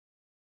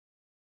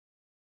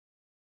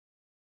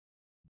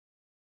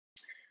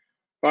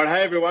Right,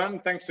 hey everyone,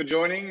 thanks for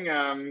joining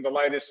the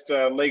latest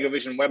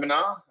LegalVision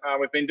webinar.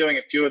 We've been doing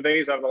a few of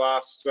these over the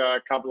last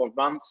couple of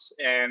months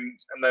and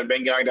they've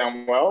been going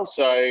down well.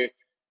 So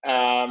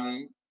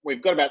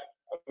we've got about,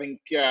 I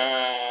think,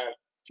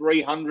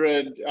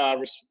 300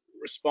 people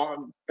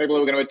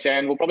who are going to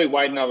attend. We'll probably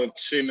wait another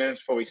 2 minutes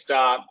before we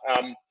start.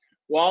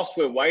 Whilst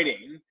we're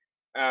waiting,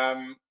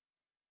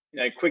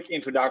 quick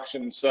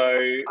introduction. So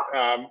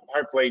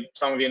hopefully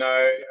some of you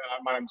know,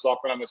 my name's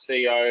Lachlan. I'm the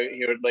CEO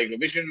here at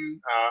LegalVision.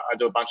 I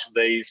do a bunch of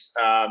these.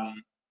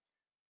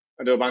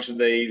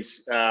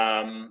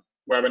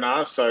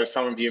 Webinars. So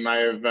some of you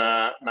may have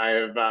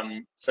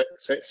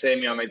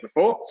seen me on these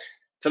before.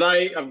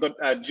 Today I've got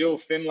Jill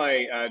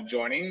Findlay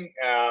joining.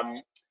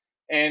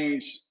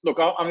 And look,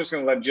 I'm just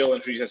going to let Jill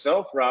introduce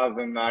herself rather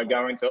than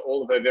go into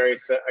all of her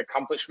various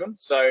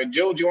accomplishments. So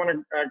Jill, do you want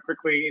to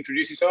quickly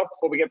introduce yourself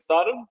before we get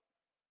started?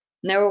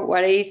 No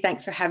worries.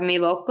 Thanks for having me,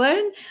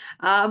 Lachlan.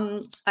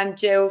 I'm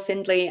Jill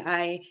Findlay.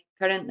 I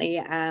currently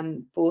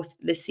am both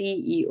the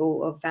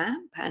CEO of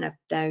Vamp and I've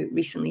now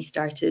recently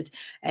started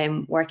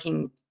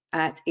working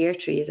at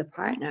Airtree as a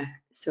partner.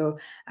 So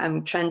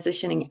I'm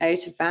transitioning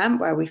out of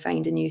Vamp where we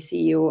find a new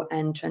CEO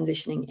and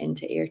transitioning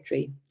into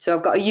Airtree. So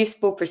I've got a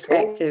useful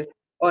perspective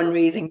on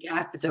raising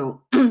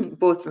capital,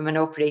 both from an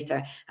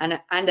operator and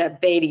a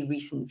very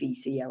recent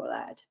VC, I will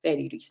add,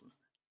 very recent.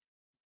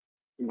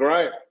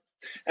 Great.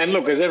 And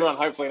look, as everyone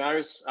hopefully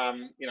knows,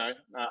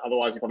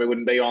 otherwise you probably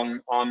wouldn't be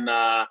on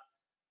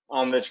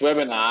this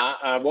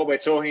webinar. What we're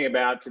talking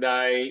about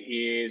today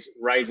is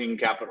raising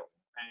capital,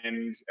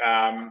 and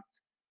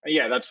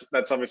yeah, that's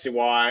obviously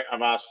why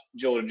I've asked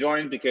Jill to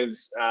join,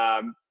 because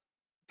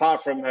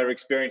apart from her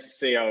experience as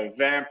CEO of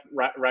Vamp,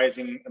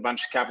 raising a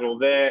bunch of capital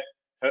there,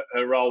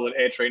 her role at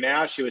Airtree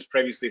now, she was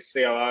previously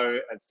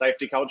COO at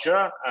Safety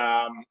Culture,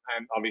 and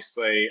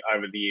obviously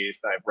over the years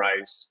they've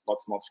raised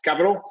lots and lots of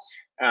capital.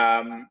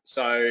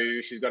 So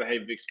she's got a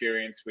heap of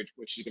experience which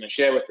she's going to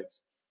share with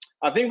us.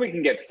 I think we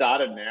can get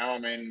started now. I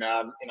mean,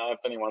 if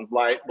anyone's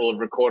late, we'll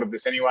have recorded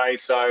this anyway.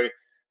 So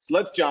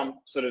let's jump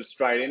sort of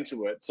straight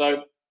into it.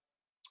 So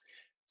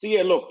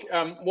yeah, look,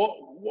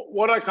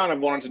 what I kind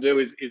of wanted to do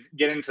is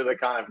get into the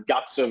kind of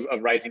guts of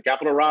raising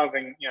capital, rather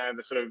than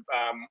the sort of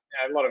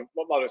a lot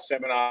of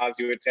seminars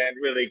you attend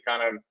really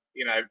kind of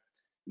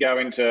go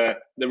into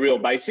the real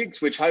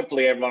basics, which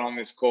hopefully everyone on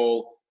this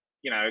call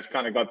has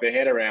kind of got their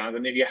head around.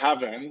 And if you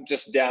haven't,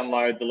 just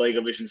download the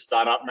LegalVision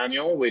Startup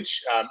Manual,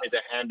 which is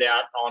a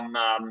handout on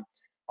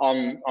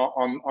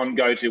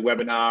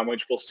GoToWebinar,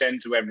 which we'll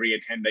send to every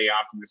attendee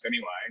after this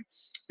anyway,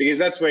 because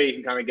that's where you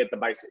can kind of get the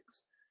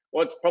basics.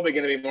 What's probably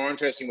going to be more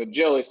interesting with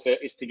Jill is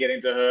to get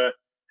into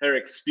her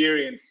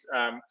experience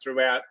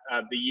throughout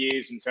the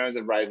years in terms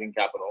of raising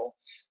capital.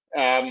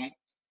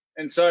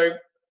 And so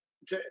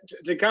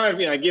to kind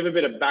of give a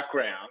bit of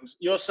background,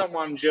 you're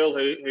someone, Jill,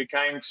 who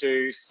came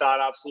to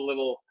startups a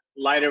little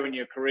later in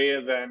your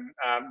career than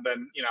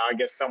I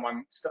guess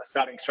someone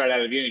starting straight out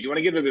of uni. Do you want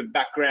to give a bit of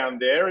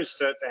background there as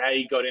to how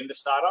you got into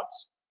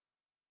startups?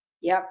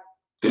 Yep.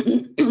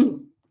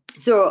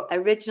 So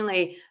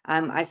originally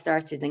I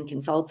started in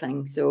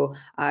consulting. So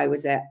I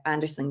was at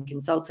Anderson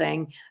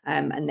Consulting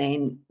and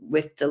then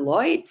with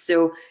Deloitte.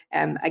 So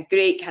a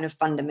great kind of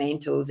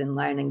fundamentals in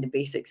learning the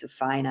basics of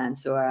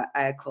finance. So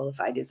I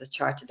qualified as a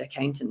chartered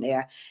accountant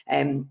there.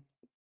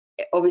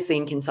 Obviously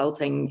in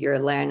consulting, you're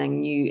learning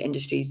new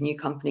industries, new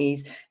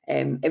companies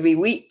every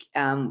week,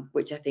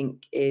 which I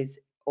think is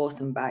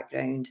awesome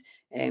background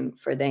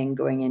for then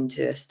going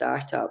into a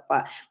startup.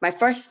 But my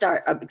first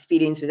startup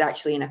experience was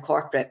actually in a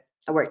corporate.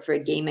 I worked for a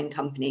gaming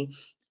company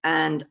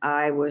and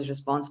I was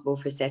responsible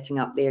for setting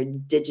up their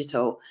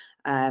digital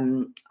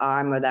arm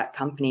of that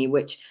company,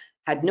 which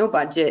had no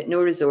budget,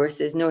 no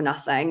resources, no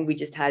nothing. We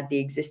just had the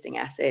existing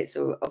assets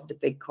of the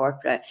big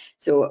corporate.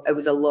 So it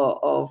was a lot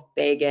of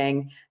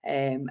begging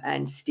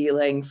and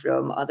stealing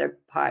from other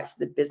parts of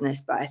the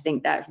business. But I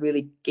think that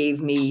really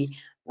gave me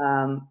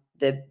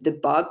the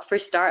bug for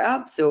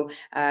startups. So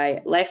I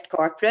left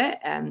corporate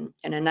in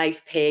a nice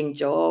paying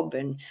job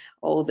and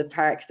all the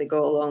perks that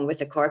go along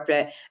with a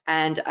corporate,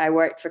 and I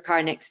worked for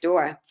Car Next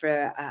Door for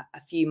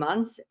a few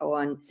months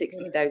on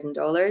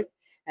 $60,000,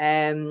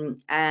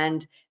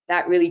 and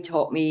that really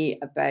taught me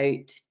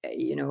about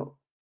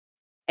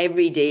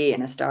every day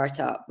in a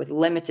startup with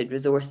limited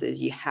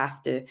resources, you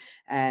have to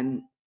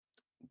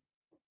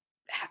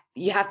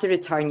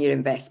return your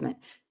investment.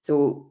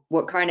 So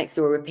what Car Next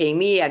Door were paying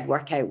me, I'd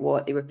work out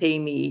what they were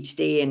paying me each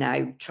day, and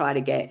I would try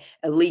to get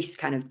at least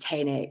kind of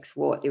 10x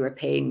what they were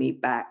paying me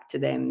back to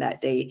them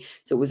that day.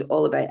 So it was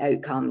all about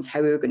outcomes,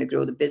 how we were going to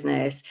grow the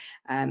business.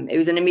 It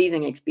was an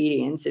amazing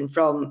experience. And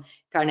from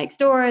Car Next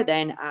Door,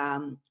 then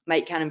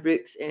Mike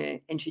Cannon-Brooks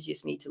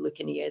introduced me to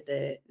Lachlan,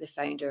 the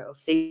founder of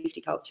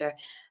Safety Culture,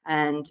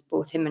 and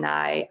both him and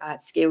I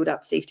scaled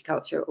up Safety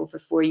Culture over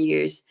 4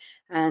 years.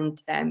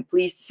 And I'm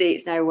pleased to say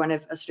it's now one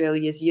of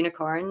Australia's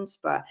unicorns,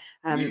 but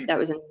that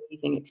was an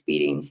amazing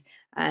experience.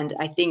 And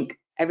I think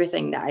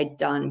everything that I'd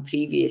done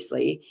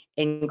previously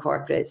in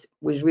corporates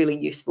was really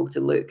useful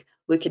to Luke.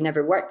 Luke had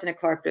never worked in a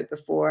corporate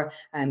before.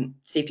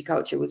 Safety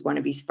Culture was one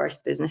of his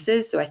first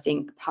businesses. So I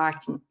think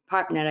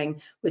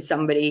partnering with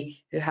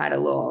somebody who had a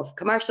lot of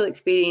commercial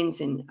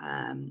experience and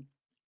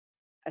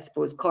I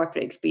suppose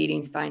corporate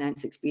experience,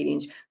 finance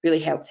experience really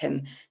helped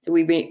him. So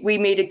we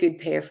made a good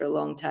pair for a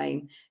long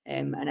time.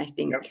 And I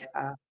think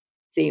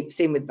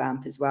same with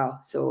Vamp as well.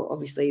 So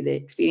obviously the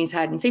experience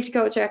I had in Safety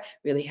Culture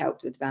really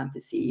helped with Vamp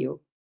as CEO.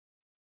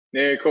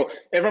 Yeah, cool.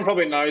 Everyone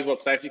probably knows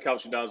what Safety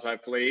Culture does,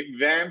 hopefully.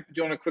 Vamp, do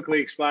you want to quickly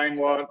explain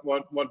what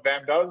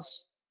Vamp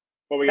does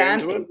before we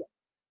get into it?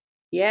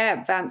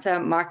 Yeah, Vamp's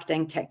a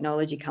marketing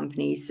technology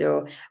company.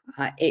 So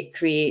it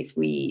creates,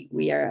 we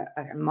are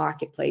a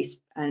marketplace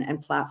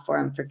and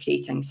platform for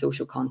creating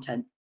social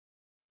content.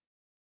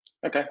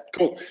 Okay,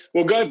 cool.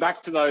 We'll go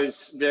back to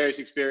those various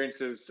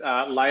experiences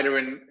later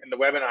in the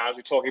webinar as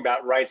we talk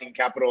about raising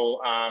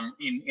capital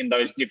in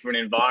those different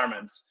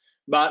environments.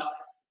 But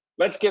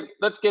let's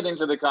get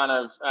into the kind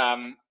of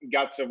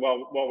guts of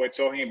what we're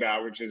talking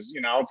about, which is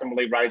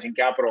ultimately raising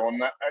capital.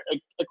 And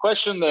a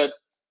question that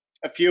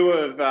a few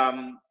of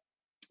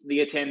the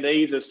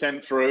attendees have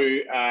sent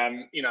through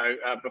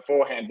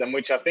beforehand, and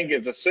which I think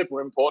is a super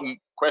important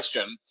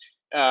question,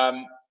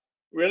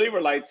 really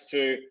relates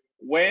to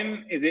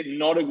when is it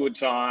not a good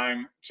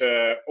time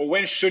to, or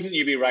when shouldn't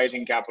you be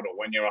raising capital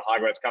when you're a high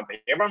growth company?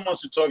 Everyone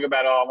wants to talk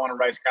about, oh, I want to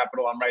raise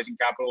capital, I'm raising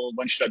capital,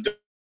 when should I do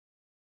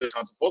it,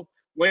 and so forth.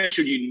 When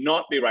should you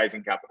not be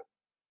raising capital?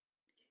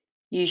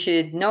 You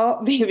should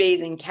not be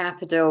raising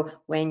capital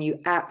when you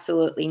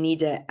absolutely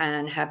need it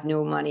and have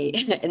no money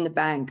in the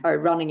bank or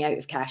running out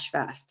of cash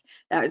fast.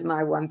 That was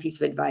my one piece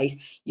of advice.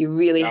 You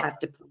really have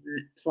to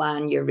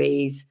plan your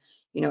raise.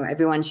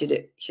 Everyone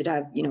should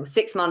have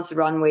 6 months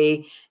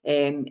runway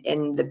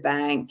in the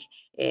bank.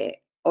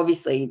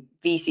 Obviously,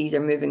 VCs are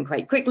moving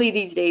quite quickly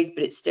these days,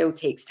 but it still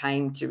takes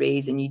time to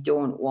raise, and you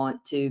don't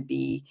want to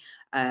be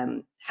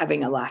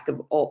having a lack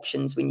of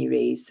options when you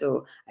raise.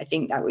 So I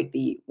think that would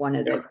be one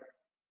of the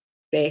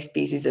best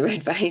pieces of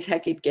advice I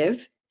could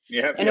give.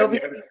 And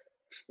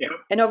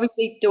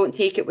obviously don't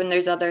take it when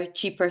there's other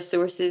cheaper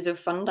sources of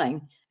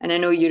funding. And I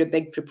know you're a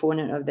big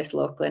proponent of this,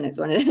 Lachlan. It's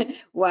one of the,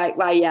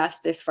 why you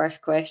asked this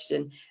first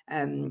question.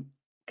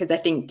 Because I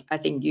think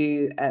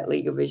you at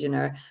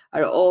LegalVision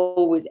are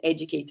always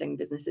educating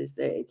businesses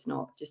that it's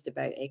not just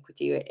about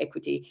equity.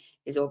 Equity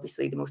is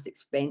obviously the most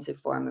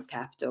expensive form of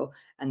capital,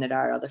 and there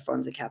are other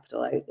forms of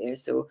capital out there.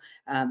 So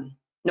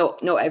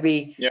not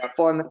every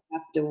form of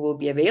capital will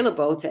be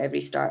available to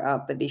every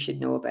startup, but they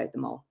should know about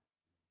them all.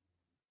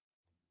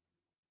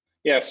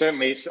 Yeah,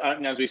 certainly.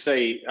 As we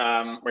see,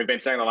 we've been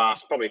saying the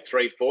last probably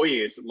 3-4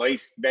 years at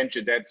least,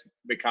 venture debt's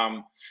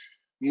become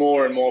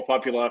more and more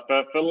popular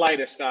for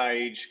later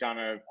stage kind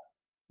of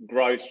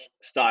growth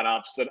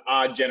startups that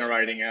are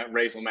generating a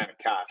reasonable amount of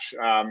cash.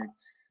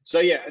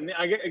 So yeah, and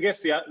I guess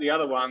the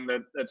other one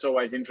that's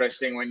always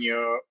interesting when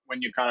you're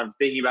kind of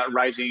thinking about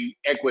raising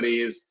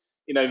equity is,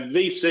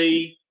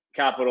 VC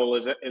capital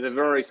is a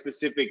very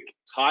specific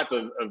type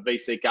of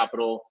VC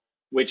capital,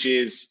 which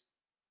is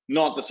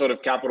not the sort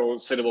of capital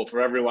suitable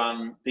for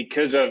everyone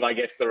because of, I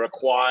guess, the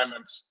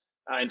requirements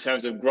in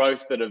terms of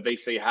growth that a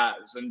VC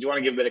has. And do you want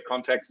to give a bit of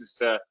context as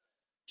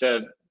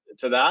to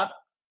that?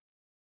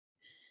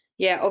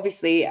 Yeah,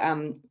 obviously,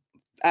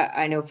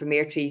 I know from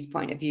Airtree's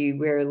point of view,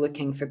 we're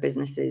looking for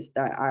businesses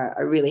that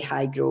are really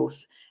high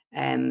growth,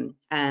 and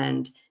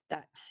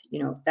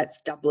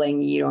that's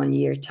doubling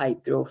year-on-year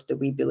type growth that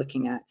we'd be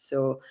looking at.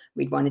 So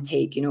we'd want to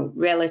take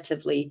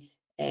relatively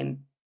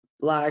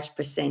large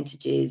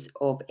percentages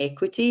of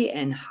equity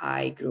in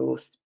high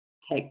growth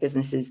tech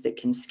businesses that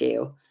can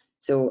scale.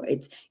 So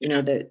it's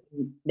the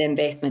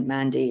investment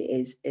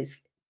mandate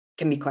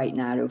can be quite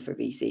narrow for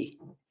VC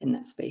in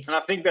that space. And I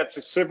think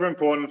that's super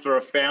important for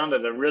a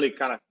founder to really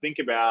kind of think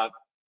about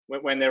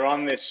when they're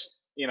on this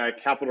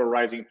capital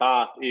raising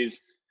path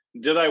is,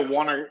 do they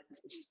want to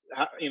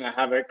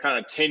have a kind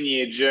of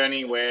 10-year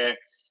journey where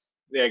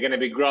they're going to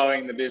be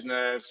growing the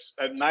business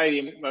at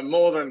maybe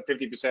more than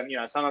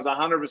 50%, sometimes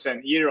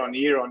 100% year on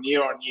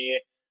year,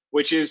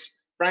 which is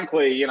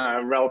frankly,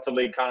 a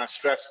relatively kind of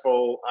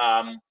stressful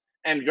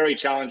and very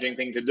challenging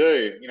thing to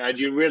do.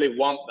 Do you really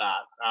want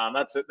that?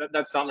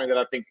 That's something that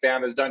I think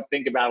founders don't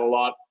think about a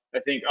lot. They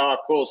think, oh, of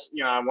course,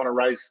 I want to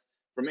raise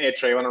from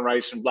Airtree, I want to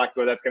raise from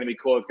Blackbird. That's going to be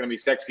cool. It's going to be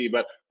sexy.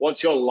 But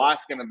what's your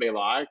life going to be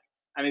like?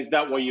 And is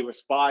that what you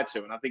aspire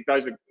to? And I think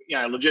those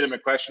are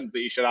legitimate questions that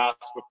you should ask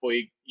before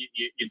you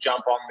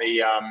jump on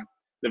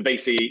the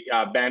VC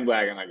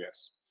bandwagon, I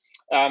guess.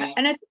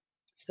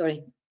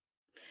 Sorry.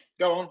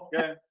 Go on.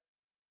 Yeah.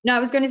 No, I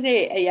was going to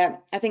say, yeah,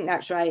 I think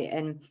that's right.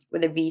 And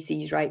whether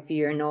VC is right for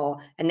you or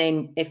not, and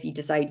then if you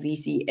decide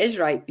VC is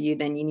right for you,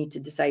 then you need to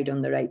decide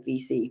on the right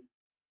VC.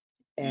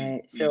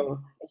 So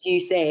as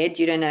you said,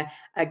 you're in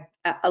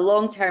a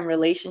long-term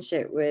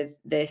relationship with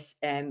this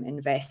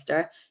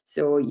investor,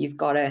 so you've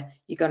got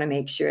to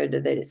make sure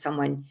that it's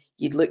someone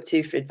you'd look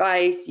to for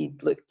advice,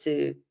 you'd look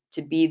to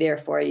be there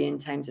for you in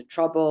times of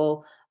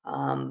trouble,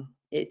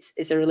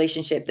 it's a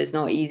relationship that's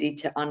not easy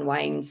to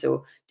unwind.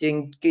 So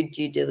doing good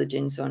due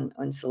diligence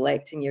on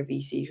selecting your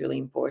VC is really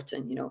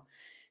important. You know,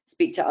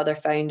 speak to other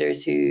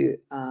founders who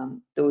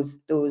those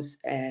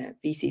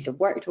VCs have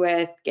worked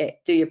with.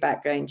 Do your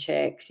background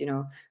checks. You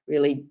know,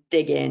 really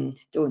dig in.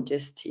 Don't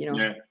just, you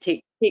know,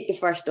 take the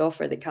first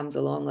offer that comes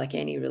along, like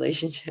any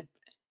relationship.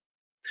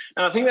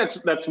 And I think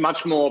that's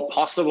much more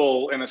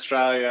possible in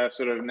Australia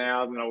sort of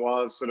now than it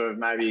was sort of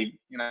maybe,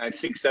 you know,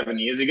 6-7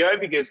 years ago,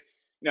 because,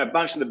 you know, a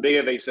bunch of the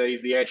bigger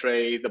VCs, the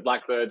Airtrees, the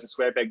Blackbirds, the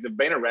Squarepegs have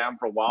been around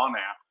for a while now,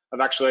 have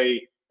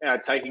actually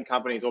taken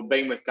companies or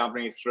been with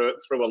companies through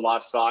a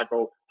life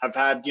cycle, have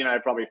had, you know,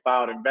 probably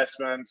failed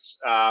investments,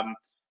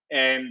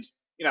 and,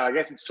 you know, I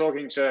guess it's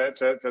talking to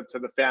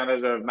the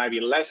founders of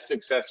maybe less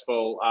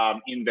successful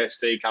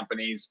investee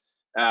companies,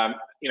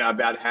 you know,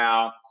 about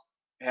how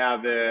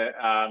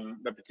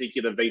the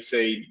particular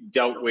VC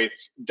dealt with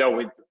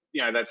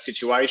you know, that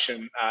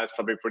situation is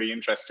probably pretty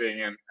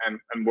interesting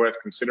and worth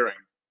considering.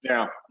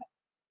 Yeah,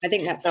 I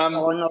think that's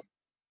on.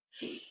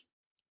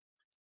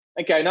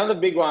 Okay, another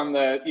big one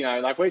that, you know,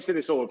 like we see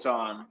this all the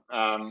time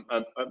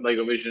at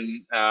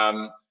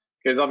LegalVision,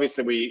 because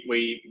obviously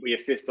we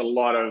assist a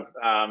lot of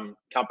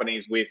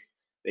companies with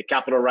their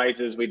capital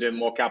raises. We do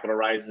more capital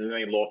raises than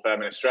any law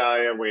firm in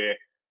Australia. We're,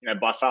 you know,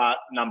 by far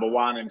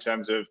 #1 in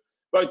terms of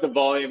both the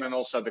volume and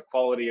also the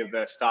quality of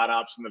the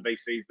startups and the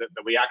VCs that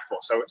we act for.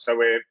 So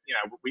we're, you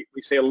know,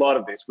 we see a lot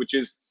of this, which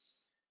is,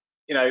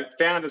 you know,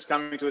 founders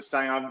coming to us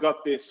saying, I've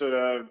got this sort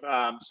of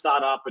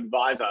startup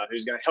advisor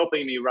who's going to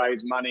helping me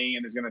raise money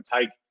and is going to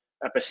take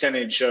a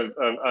percentage of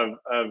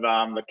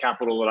the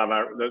capital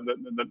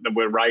that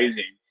we're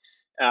raising.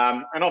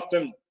 And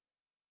often,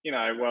 you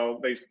know,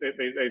 well,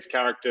 these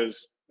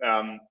characters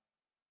don't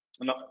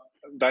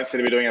seem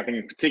to be doing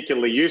anything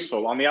particularly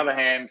useful. On the other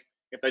hand,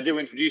 if they do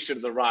introduce you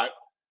to the right,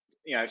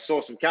 you know,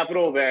 source of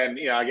capital, then,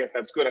 you know, I guess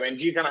that's good. I mean,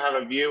 do you kind of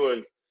have a view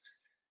of,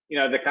 you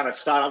know, the kind of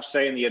startup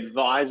scene, the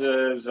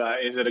advisors?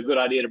 Is it a good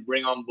idea to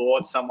bring on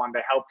board someone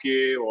to help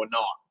you or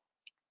not?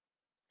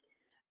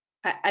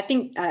 I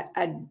think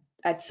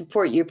I'd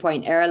support your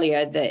point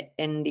earlier that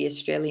in the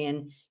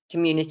Australian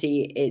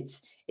community,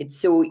 it's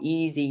so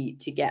easy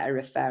to get a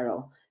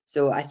referral.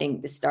 So I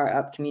think the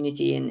startup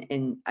community,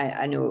 and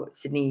I know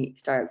Sydney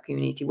startup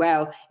community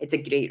well, it's a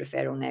great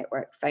referral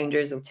network.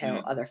 Founders will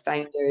tell other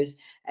founders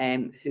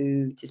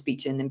who to speak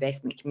to in the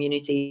investment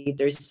community.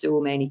 There's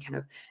so many kind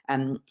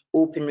of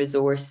open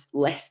resource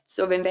lists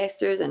of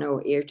investors. I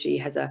know Airtree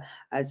has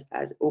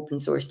open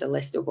sourced a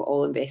list of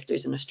all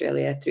investors in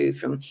Australia, through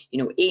from,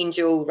 you know,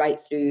 angel right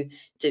through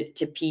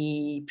to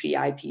PE,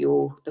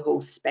 pre-IPO, the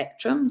whole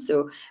spectrum.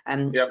 So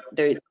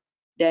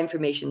the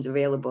information's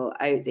available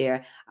out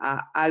there.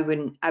 I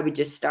would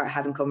just start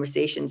having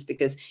conversations,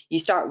 because you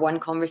start one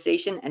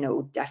conversation and it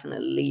will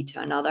definitely lead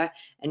to another.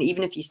 And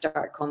even if you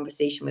start a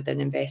conversation with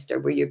an investor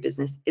where your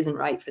business isn't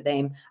right for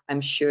them,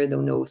 I'm sure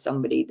they'll know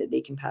somebody that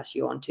they can pass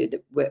you on to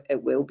that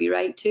it will be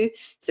right to.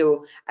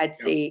 So I'd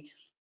say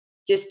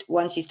just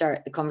once you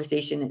start the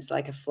conversation, it's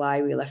like a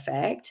flywheel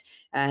effect.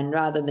 And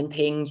rather than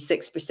paying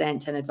 6%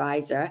 to an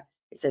advisor,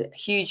 it's a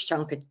huge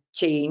chunk of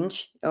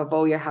change of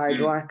all your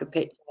hard work of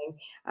pitching.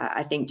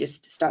 I think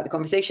just start the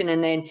conversation,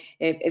 and then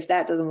if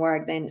that doesn't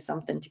work, then it's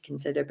something to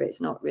consider, but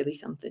it's not really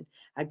something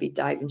I'd be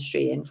diving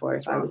straight in for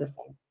if I was a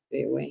founder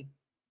straight away.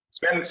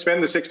 Spend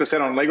the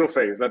 6% on legal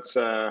fees. That's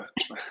a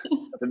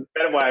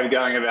better way of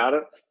going about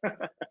it.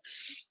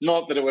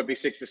 Not that it would be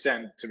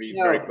 6%, to be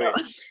very clear.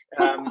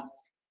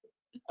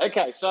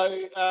 Okay,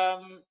 so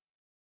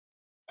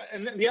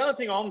and the other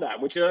thing on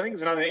that, which I think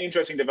is another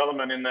interesting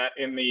development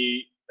in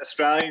the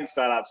Australian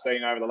startup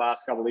scene over the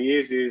last couple of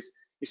years, is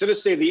you sort of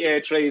see the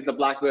Airtrees, the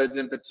Blackbirds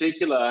in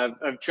particular,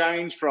 have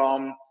changed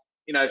from,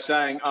 you know,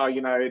 saying, oh, you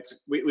know,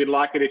 we'd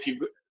like it if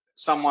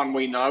someone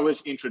we know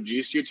has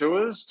introduced you to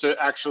us, to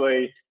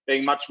actually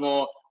being much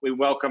more, we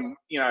welcome,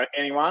 you know,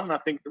 anyone. I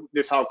think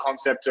this whole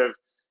concept of,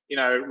 you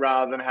know,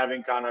 rather than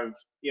having kind of,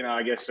 you know,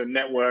 I guess a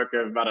network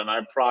of, I don't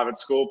know, private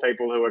school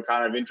people who are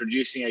kind of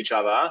introducing each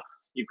other,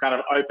 you've kind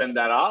of opened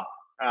that up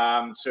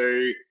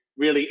to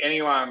really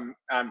anyone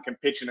can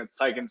pitch and it's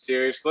taken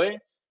seriously.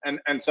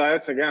 And so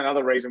that's, again,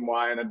 another reason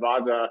why an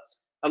advisor,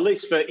 at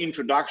least for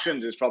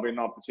introductions, is probably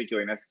not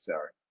particularly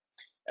necessary.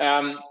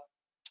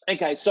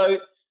 Okay, so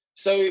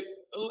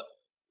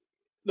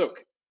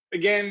look,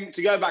 again,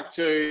 to go back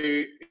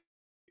to,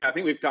 I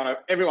think we've kind of,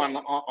 everyone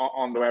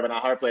on the webinar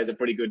hopefully has a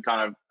pretty good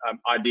kind of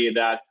idea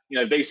that, you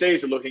know,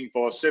 VCs are looking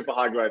for super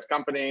high growth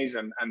companies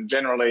and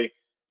generally,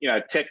 you know,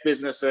 tech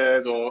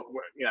businesses, or,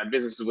 you know,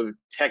 businesses with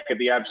tech at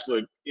the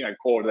absolute, you know,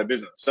 core of their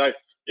business. So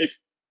if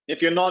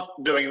you're not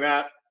doing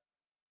that,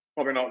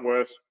 probably not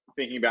worth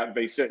thinking about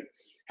VC.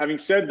 Having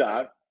said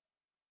that,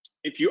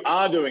 if you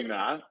are doing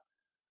that,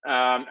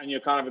 and you're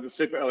kind of at the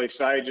super early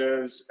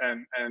stages,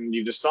 and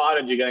you've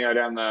decided you're going to go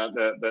down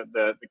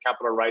the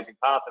capital raising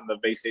path and the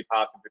VC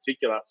path in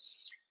particular,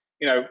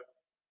 you know,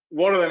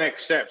 what are the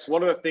next steps?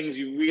 What are the things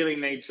you really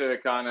need to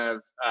kind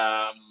of,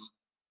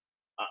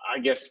 I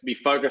guess, be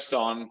focused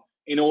on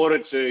in order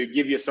to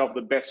give yourself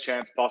the best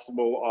chance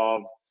possible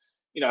of,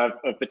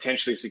 of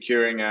potentially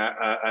securing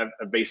a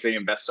VC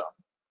investor?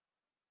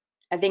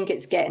 I think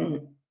it's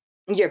getting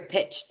your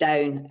pitch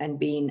down and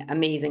being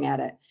amazing at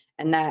it.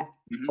 And that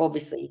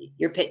obviously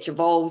your pitch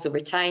evolves over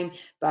time,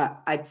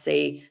 but I'd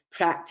say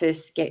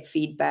practice, get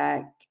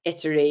feedback,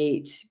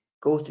 iterate,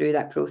 go through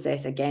that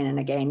process again and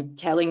again.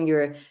 Telling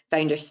your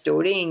founder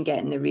story and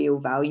getting the real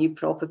value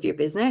prop of your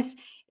business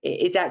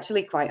is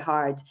actually quite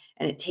hard,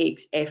 and it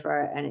takes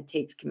effort and it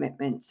takes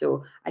commitment.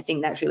 So I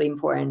think that's really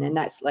important, and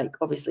that's like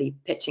obviously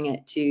pitching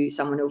it to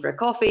someone over a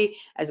coffee,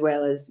 as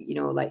well as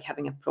like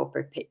having a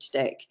proper pitch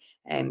deck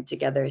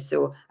together.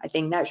 So I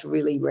think that's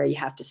really where you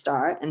have to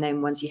start, and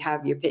then once you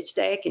have your pitch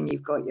deck and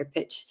you've got your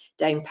pitch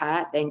down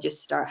pat, then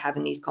just start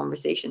having these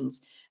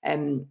conversations.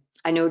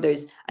 I know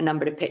there's a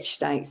number of pitch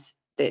decks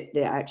that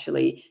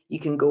actually you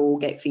can go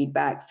get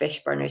feedback.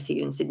 Fish burners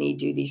here in Sydney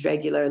do these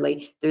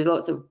regularly. There's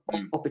lots of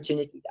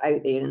opportunities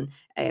out there,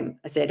 and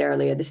I said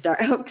earlier, the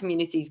startup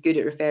community is good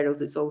at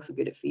referrals. It's also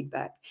good at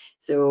feedback.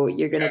 So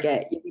you're gonna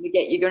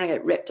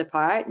get ripped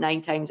apart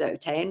 9 times out of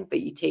 10,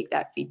 but you take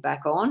that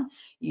feedback on,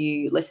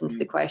 you listen to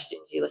the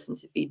questions, you listen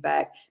to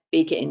feedback,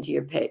 bake it into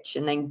your pitch,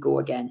 and then go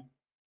again.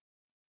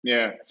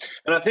 Yeah,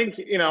 and I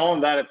think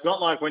on that, it's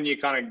not like when you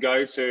kind of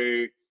go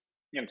to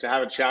to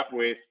have a chat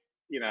with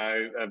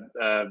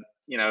a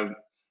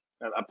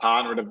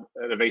partner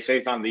at a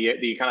VC fund that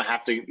you kind of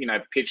have to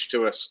pitch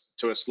to a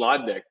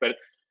slide deck. But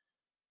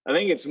I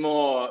think it's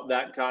more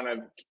that kind of,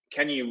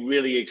 can you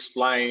really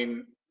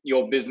explain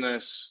your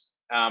business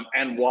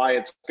and why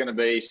it's going to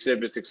be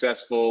super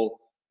successful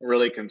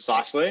really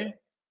concisely?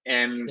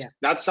 And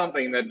that's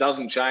something that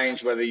doesn't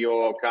change whether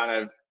you're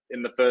kind of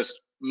in the first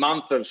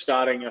month of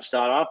starting your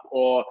startup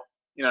or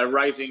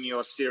raising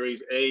your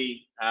Series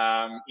E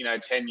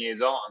 10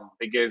 years on,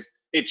 because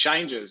it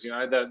changes.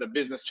 The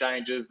business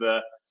changes,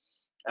 the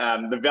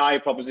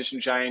value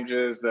proposition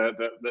changes,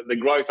 the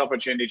growth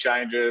opportunity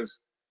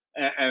changes,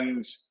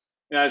 and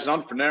as an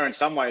entrepreneur, in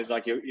some ways,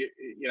 like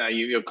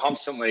you're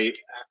constantly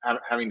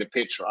having to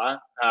pitch, right?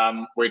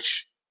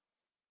 Which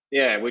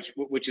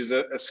is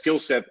a skill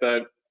set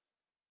that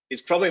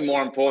is probably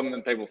more important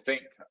than people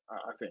think,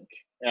 I think.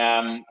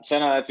 So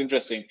no, that's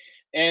interesting.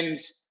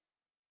 And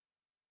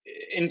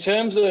in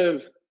terms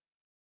of,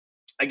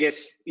 I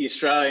guess, the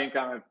Australian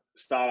kind of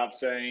startup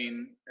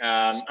scene,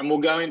 and we'll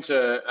go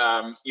into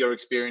your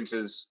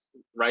experiences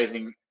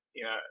raising,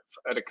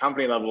 at a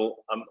company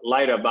level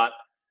later, but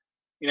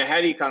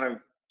how do you kind of,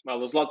 well,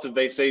 there's lots of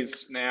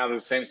VCs now. There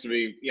seems to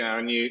be,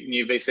 a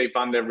new VC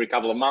fund every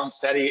couple of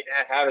months.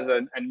 How does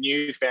a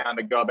new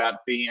founder go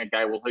about thinking,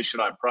 okay, well, who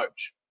should I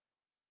approach?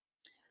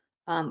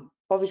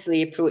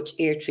 Obviously approach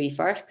Airtree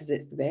first because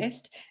it's the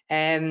best.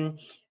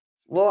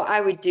 What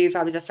I would do if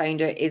I was a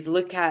founder is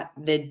look at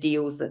the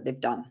deals that they've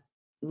done.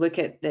 Look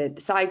at the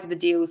size of the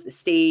deals, the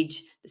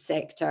stage, the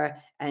sector,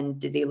 and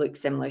do they look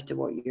similar to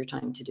what you're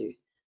trying to do?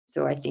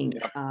 So I think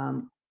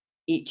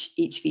each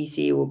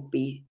VC will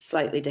be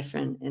slightly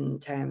different in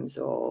terms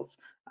of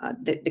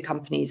the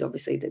companies,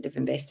 obviously, that they've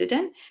invested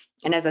in.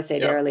 And as I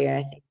said earlier,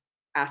 I think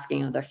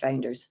asking other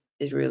founders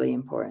is really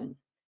important.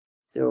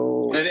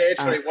 So at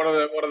Airtree, what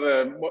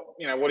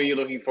are you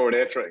looking for at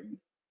Airtree?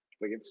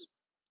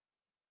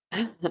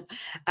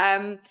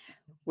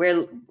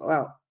 Well,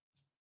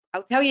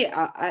 I'll tell you,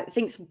 I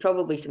think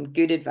probably some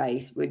good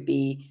advice would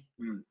be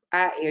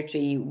at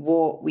Airtree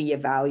what we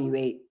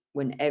evaluate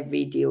when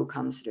every deal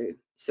comes through.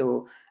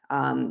 So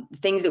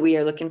things that we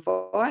are looking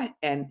for,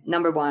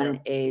 number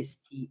one is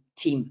the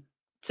team.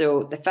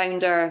 So the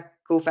founder,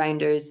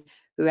 co-founders,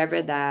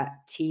 whoever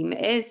that team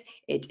is,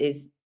 it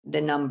is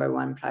the number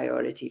one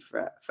priority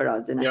for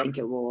us, and I think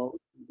it will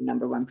be the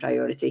number one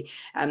priority.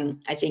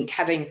 I think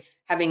having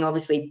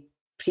obviously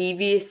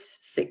previous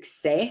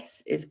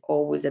success is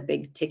always a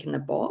big tick in the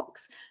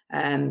box.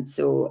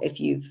 So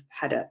if you've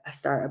had a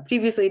startup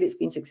previously that's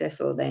been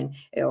successful, then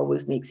it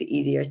always makes it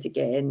easier to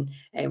get in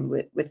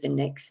with the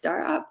next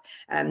startup.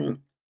 And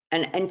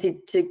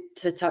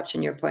to touch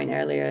on your point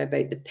earlier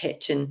about the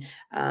pitch and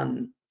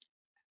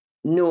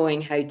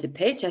knowing how to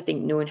pitch, I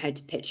think knowing how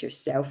to pitch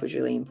yourself is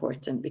really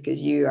important,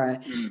 because you are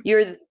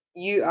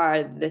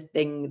the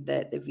thing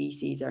that the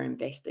VCs are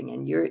investing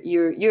in.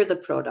 You're the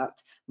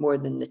product more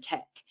than the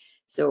tech.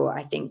 So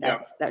I think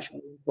that's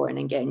really important,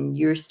 in getting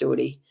your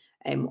story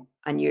and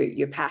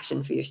your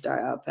passion for your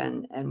startup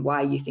and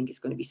why you think it's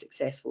going to be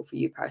successful for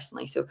you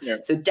personally. So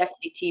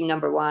definitely team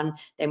number one.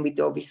 Then we'd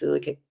obviously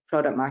look at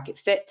product market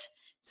fit.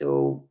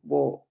 So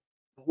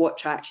what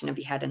traction have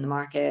you had in the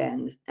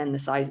market and the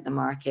size of the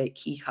market,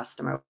 key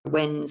customer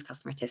wins,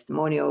 customer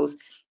testimonials.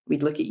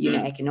 We'd look at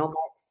unit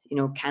economics.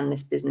 Can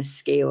this business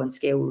scale and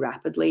scale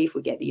rapidly if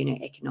we get the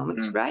unit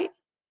economics right?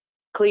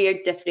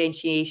 Clear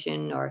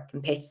differentiation or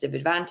competitive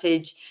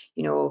advantage.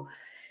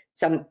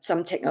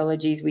 Some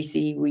technologies we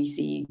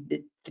see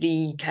the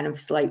 3 kind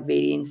of slight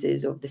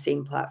variances of the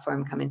same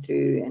platform coming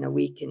through in a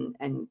week,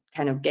 and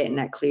kind of getting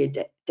that clear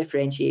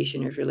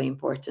differentiation is really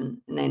important.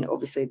 And then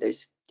obviously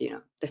there's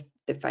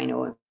the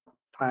final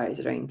part is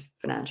around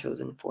financials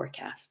and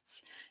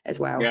forecasts as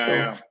well.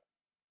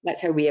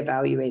 That's how we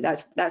evaluate.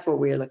 That's what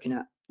we're looking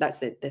at. That's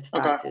the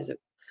factors. Okay.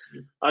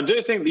 I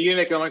do think the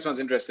unit economics one's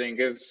interesting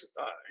because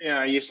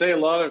you see a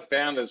lot of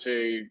founders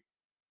who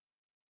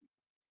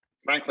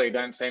frankly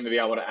don't seem to be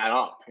able to add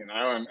up,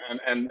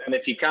 and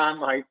if you can't,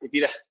 like, if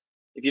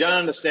you don't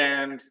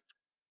understand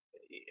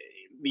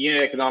the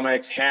unit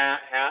economics, how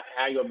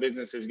your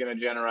business is going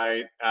to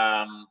generate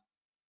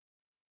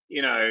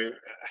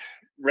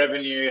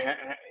revenue,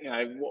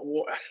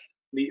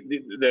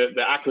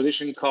 the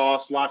acquisition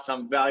cost,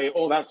 lifetime value,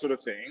 all that sort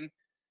of thing,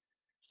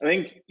 I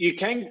think you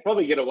can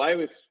probably get away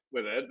with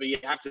it, but you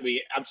have to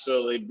be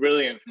absolutely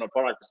brilliant from a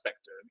product perspective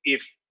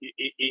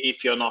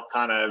if you're not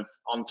kind of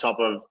on top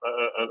of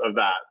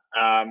that.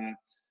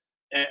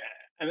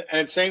 And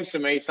it seems to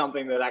me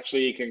something that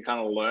actually you can kind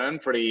of learn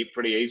pretty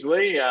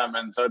easily,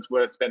 and so it's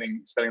worth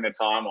spending the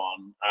time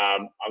on,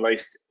 at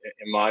least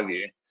in my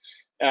view.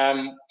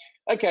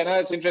 Okay, no,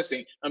 that's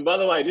interesting. And by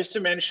the way, just to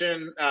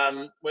mention,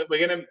 we're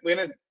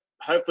gonna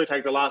hopefully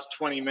take the last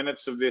 20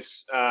 minutes of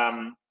this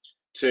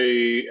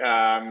to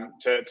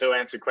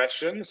answer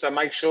questions. So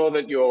make sure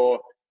that you're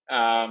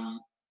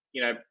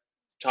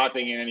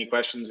typing in any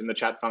questions in the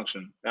chat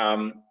function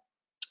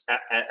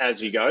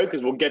as you go,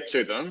 because we'll get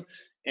to them.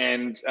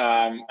 And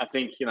I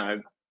think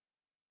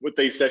with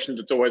these sessions,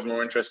 it's always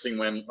more interesting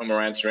when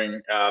we're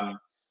answering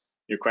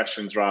your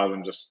questions rather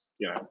than just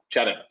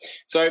chatting.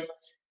 So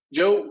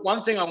Jill,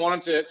 one thing I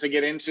wanted to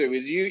get into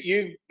is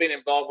you've been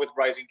involved with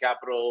raising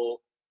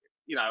capital.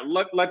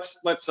 Let's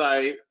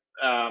say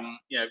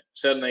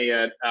certainly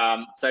at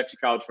Safety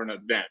Culture and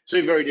at Vamp,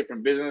 two very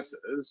different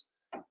businesses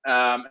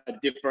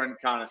at different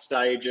kind of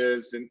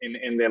stages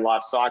in their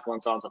life cycle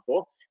and so on and so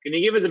forth. Can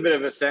you give us a bit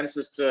of a sense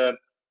as to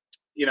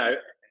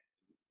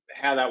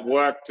how that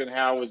worked and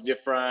how it was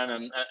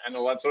different and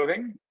all that sort of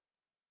thing?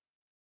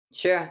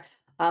 Sure.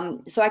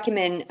 So I came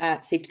in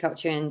at Safety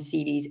Culture in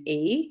Series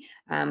A,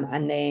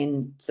 and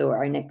then so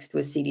our next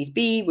was Series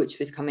B, which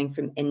was coming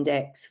from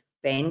Index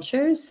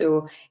Ventures.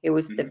 So it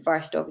was the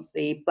first,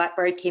 obviously,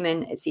 Blackbird came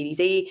in at Series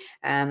A,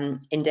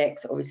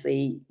 Index,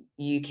 obviously,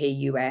 UK,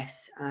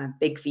 US,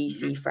 big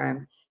VC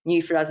firm,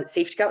 new for us at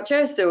Safety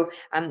Culture. So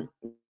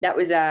that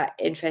was an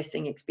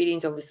interesting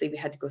experience. Obviously, we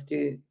had to go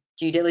through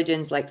due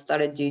diligence, like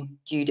thorough due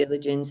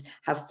diligence,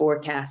 have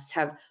forecasts,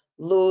 have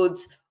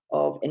loads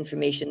of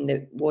information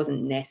that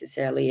wasn't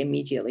necessarily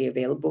immediately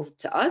available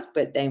to us,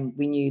 but then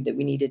we knew that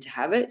we needed to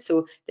have it.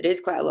 So there is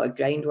quite a lot of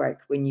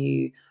groundwork when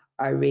you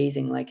are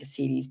raising like a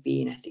Series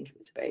B, and I think it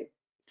was about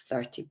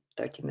 30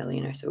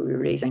 million or so we were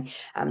raising.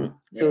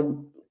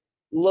 So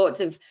lots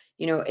of,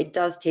 it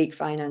does take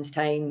finance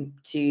time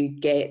to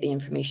get the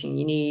information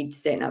you need,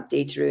 setting up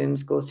data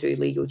rooms, go through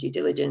legal due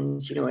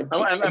diligence, and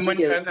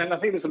I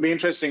think this will be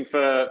interesting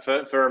for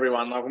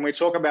everyone. Like when we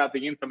talk about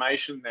the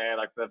information there,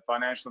 like the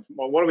financial,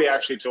 what are we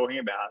actually talking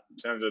about in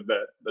terms of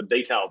the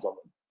details of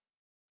it?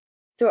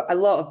 So a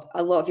lot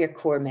of your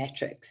core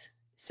metrics.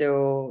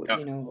 So,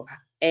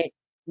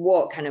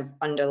 what kind of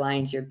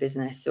underlines your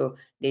business. So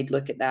they'd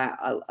look at that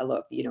a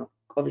lot,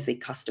 obviously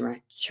customer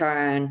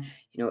churn,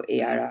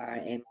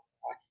 ARR,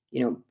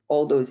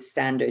 all those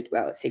standard,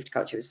 well, Safety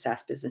Culture was a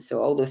SaaS business, so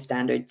all those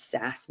standard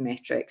SaaS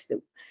metrics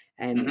that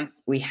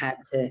we had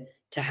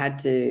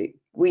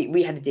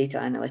we had a data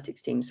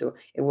analytics team, so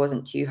it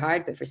wasn't too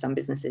hard, but for some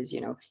businesses,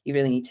 you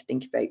really need to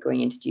think about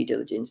going into due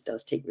diligence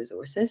does take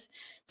resources.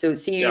 So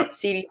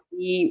Series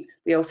B,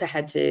 we also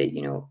had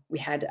to, we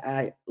had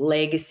a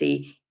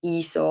legacy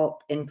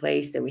ESOP in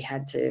place that we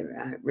had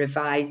to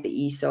revise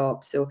the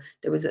ESOP. So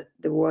there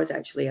was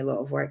actually a lot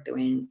of work that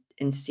went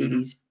in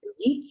Series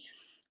B.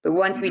 But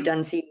once we'd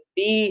done Series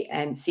B,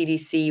 and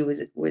Series C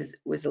was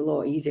a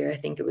lot easier. I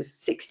think it was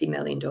 $60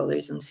 million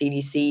on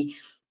Series C.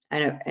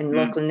 And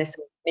Lachlan, this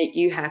will make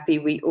you happy.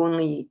 We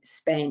only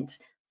spent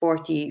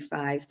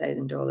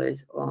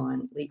 $45,000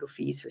 on legal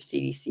fees for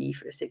Series C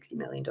for a $60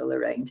 million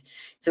round.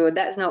 So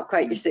that's not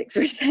quite your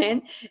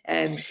 6%.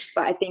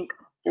 But I think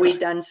we'd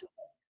done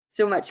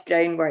so much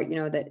groundwork,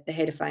 that the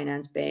head of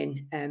finance,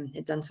 Ben,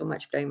 had done so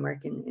much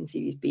groundwork in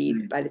Series B.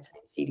 By the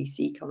time Series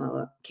C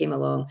came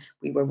along,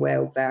 we were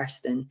well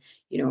versed in,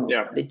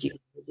 the due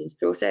diligence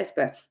process.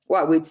 But what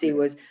I would say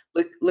was,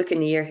 look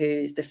Anir,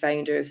 who's the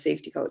founder of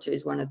Safety Culture,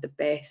 is one of the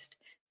best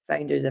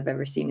founders I've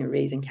ever seen in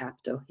raising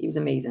capital. He was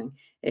amazing.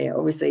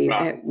 Obviously,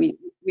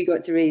 we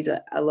got to raise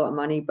a lot of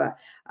money, but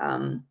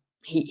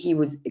he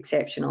was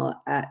exceptional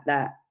at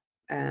that.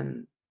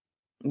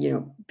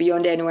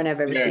 Beyond anyone I've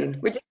ever seen,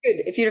 which is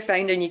good. If you're a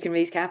founder and you can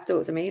raise capital,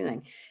 it's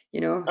amazing.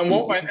 And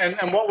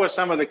what were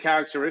some of the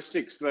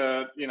characteristics,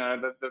 the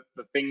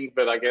things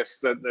that I guess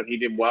that he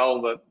did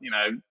well that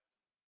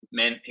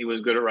meant he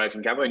was good at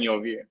raising capital in your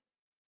view?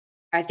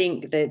 I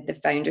think the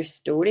founder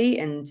story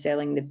and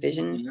selling the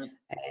vision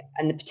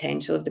and the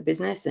potential of the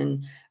business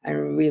and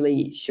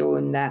really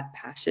showing that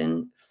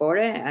passion for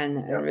it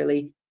and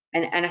really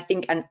and I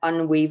think an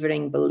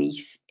unwavering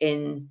belief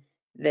in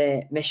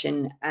the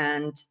mission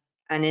and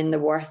in the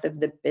worth of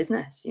the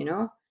business.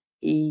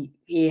 He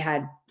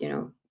had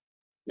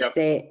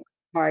set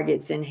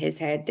targets in his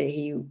head that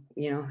he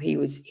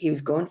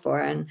was going for,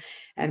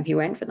 and he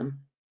went for them.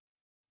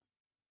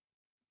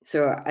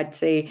 So I'd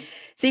say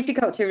safety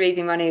culture,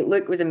 raising money.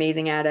 Luke was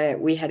amazing at it.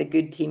 We had a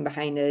good team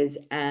behind us,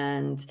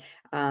 and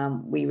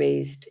we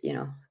raised, you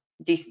know,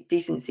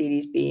 decent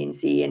Series B and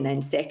C, and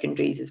then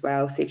secondaries as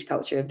well. Safety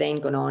culture have then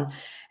gone on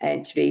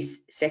to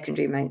raise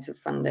secondary amounts of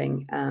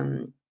funding,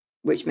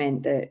 which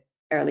meant that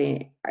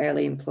early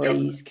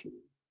employees could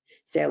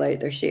sell out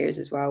their shares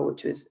as well,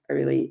 which was a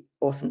really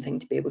awesome thing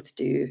to be able to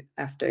do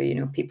after, you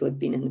know, people had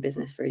been in the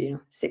business for, you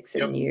know,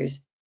 6-7 years,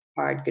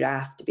 hard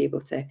graft, to be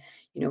able to,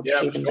 you know,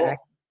 pay them back.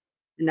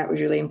 And that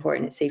was really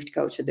important at safety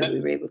culture that we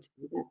were able to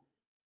do that.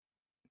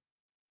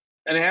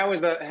 And how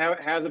is that? How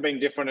has it been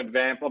different at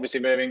Vamp? Obviously,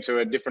 moving to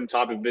a different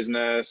type of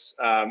business.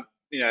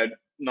 You know,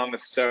 not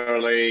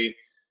necessarily,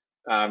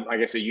 I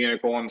guess, a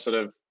unicorn sort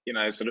of, you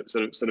know,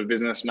 sort of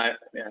business,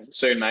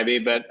 soon maybe.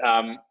 But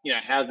you know,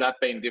 how's that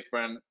been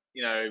different?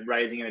 You know,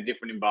 raising in a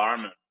different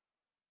environment.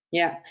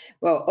 Yeah,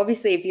 well,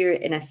 obviously, if you're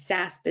in a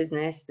SaaS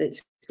business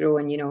that's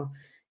growing, you know,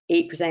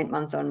 8%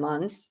 month on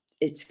month,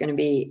 it's going to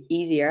be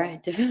easier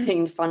to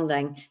find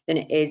funding than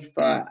it is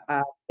for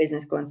a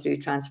business going through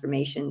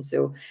transformation.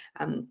 So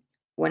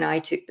when I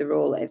took the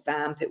role at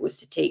Vamp, it was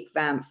to take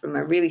Vamp from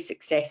a really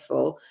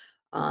successful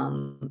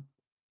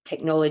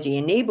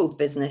technology-enabled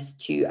business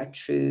to a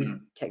true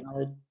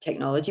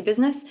technology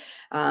business.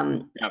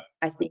 I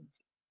think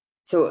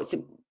so. It's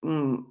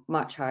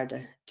much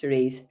harder to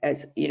raise,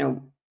 as you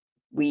know.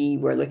 We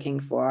were looking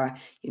for,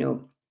 you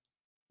know,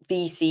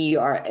 VC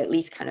or at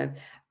least kind of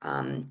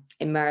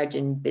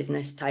emerging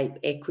business type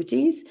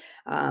equities.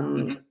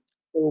 So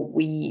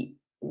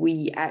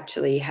we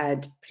actually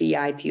had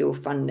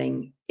pre-IPO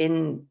funding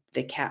in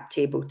the cap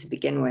table to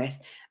begin with,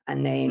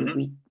 and then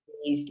we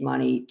raised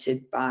money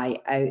to buy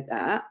out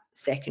that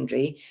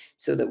secondary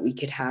so that we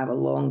could have a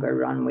longer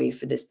runway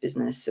for this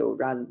business. So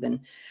rather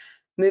than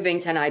moving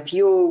to an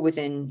IPO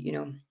within, you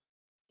know,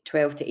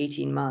 12 to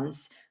 18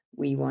 months,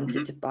 we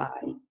wanted to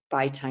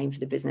buy time for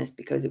the business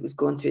because it was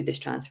going through this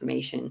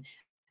transformation,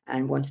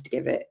 and wanted to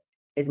give it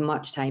as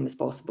much time as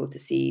possible to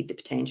see the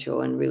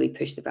potential and really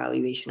push the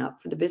valuation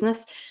up for the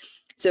business.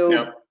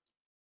 So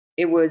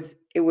it was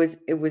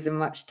a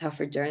much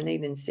tougher journey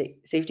than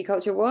safety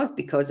culture was,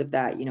 because of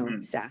that, you know,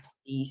 SaaS,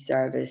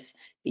 service,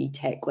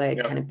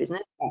 tech-led kind of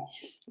business. But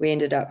we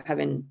ended up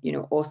having, you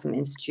know, awesome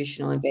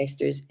institutional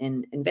investors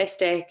in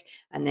Investec,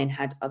 and then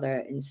had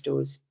other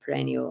instos,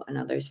 Perennial and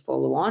others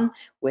follow on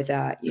with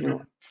a, you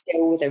know,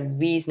 still with a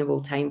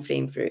reasonable time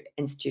frame for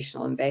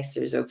institutional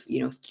investors of,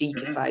 you know, 3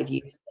 to 5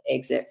 years to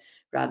exit,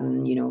 rather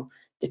than, you know,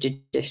 the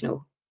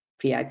traditional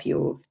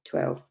pre-IPO of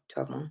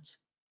 12 months.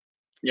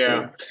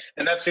 Yeah,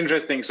 and that's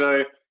interesting.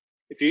 So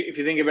if you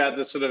think about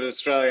the sort of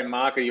Australian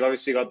market, you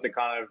obviously got the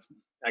kind of,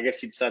 I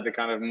guess you'd say, the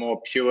kind of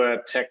more pure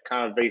tech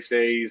kind of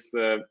VCs,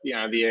 the, you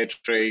know, the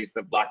Airtrees,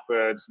 the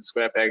Blackbirds and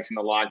SquarePegs and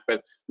the like.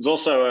 But there's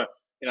also a,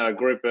 you know, a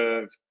group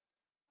of,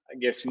 I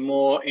guess,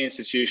 more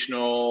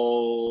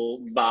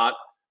institutional but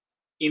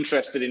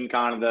interested in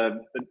kind of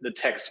the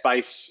tech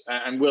space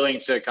and willing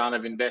to kind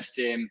of invest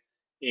in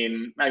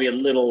maybe a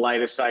little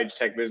later stage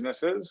tech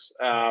businesses.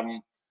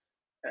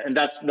 And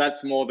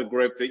that's more the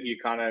group that you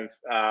kind of,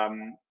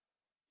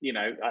 you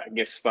know, I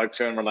guess spoke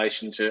to in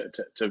relation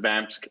to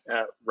Vamp's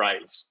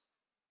raise.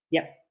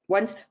 Yeah.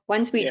 Once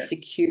we'd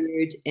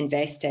secured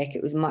Investec,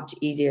 it was much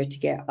easier to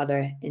get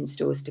other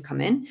instos to come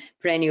in.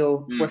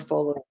 Perennial were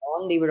following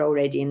on; they were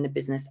already in the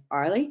business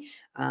early,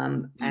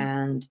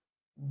 and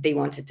they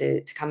wanted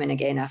to come in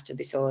again after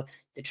they saw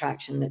the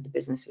traction that the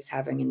business was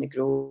having in the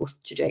growth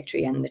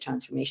trajectory and the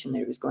transformation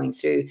that it was going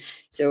through.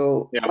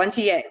 So once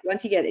you get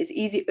it's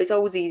easy. It's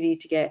always easy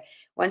to get,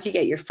 once you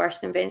get your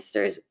first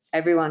investors,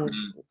 everyone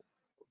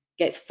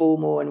gets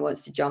FOMO and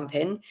wants to jump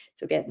in.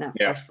 So getting that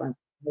first one.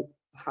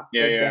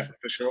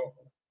 For sure.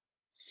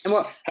 And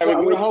hey, we've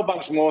got a whole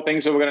bunch more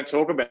things that we're going to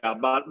talk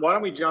about, but why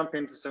don't we jump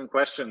into some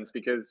questions,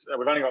 because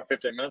we've only got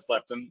 15 minutes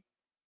left and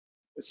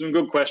there's some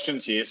good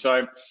questions here.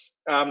 So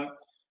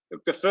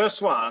the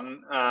first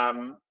one,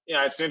 you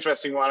know, it's an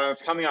interesting one, and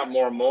it's coming up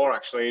more and more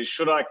actually, is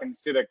should I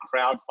consider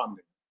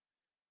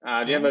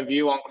crowdfunding? Do you have a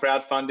view on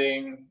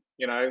crowdfunding?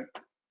 You know,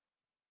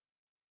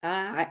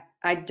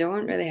 I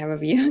don't really have a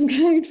view on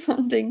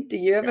crowdfunding. Do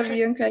you have a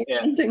view on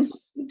crowdfunding?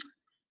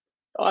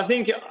 I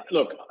think,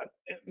 look,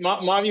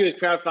 my view is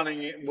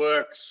crowdfunding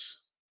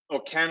works,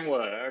 or can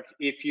work,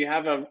 if you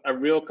have a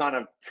real kind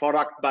of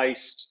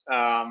product-based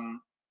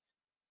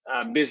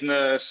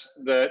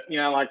business that, you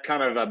know, like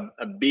kind of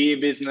a beer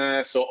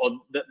business, or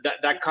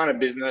that kind of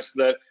business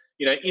that,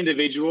 you know,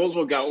 individuals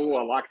will go, oh,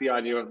 I like the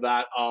idea of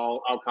that,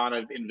 I'll kind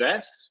of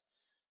invest.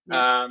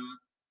 I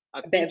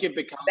think it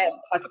becomes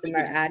customer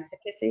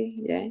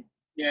advocacy.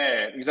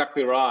 Yeah,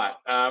 exactly right.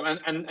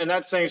 And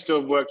that seems to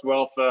have worked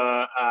well for,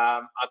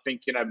 I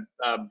think, you know,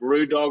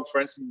 Brewdog,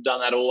 for instance, done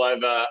that all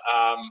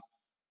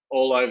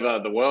over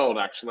the world,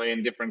 actually,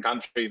 in different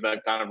countries.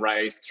 They've kind of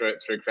raised through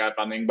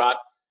crowdfunding. But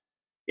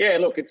yeah,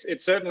 look,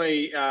 it's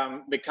certainly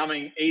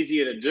becoming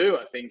easier to do,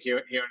 I think,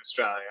 here in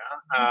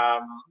Australia.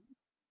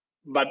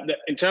 But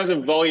in terms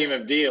of volume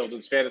of deals,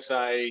 it's fair to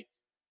say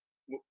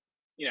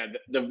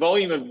the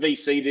volume of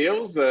VC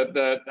deals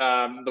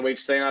that we've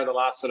seen over the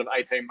last sort of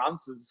 18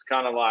 months is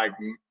kind of like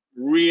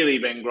really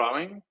been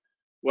growing,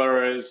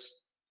 whereas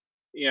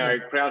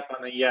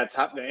crowdfunding, yeah, it's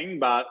happening,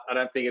 but I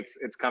don't think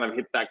it's kind of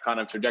hit that kind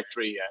of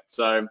trajectory yet.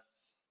 So,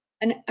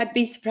 and I'd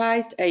be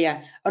surprised,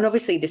 yeah, and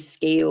obviously the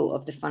scale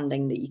of the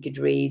funding that you could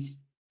raise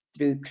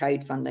through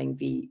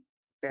crowdfunding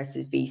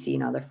versus VC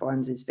and other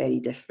forms is very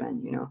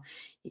different.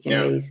 You can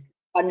raise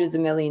hundreds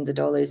of millions of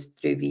dollars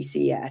through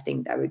VC. I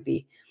think that'd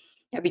be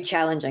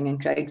challenging in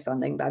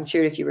crowdfunding, but I'm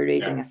sure if you were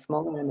raising a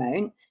smaller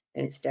amount,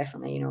 then it's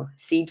definitely,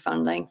 seed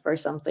funding for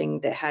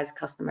something that has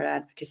customer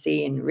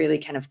advocacy and really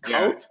kind of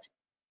cult,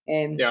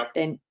 then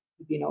it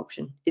would be an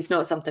option. It's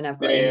not something I've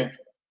got any.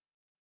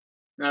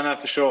 No,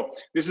 for sure.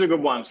 This is a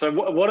good one. So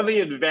what are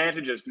the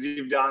advantages? Because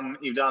you've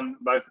done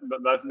both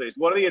of these.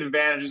 What are the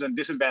advantages and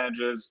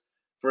disadvantages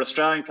for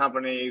Australian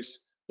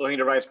companies looking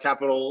to raise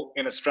capital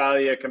in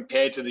Australia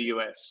compared to the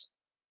US?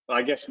 So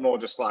I guess more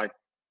just like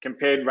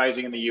compared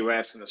raising in the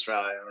US and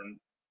Australia, and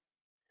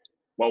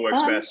what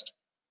works best?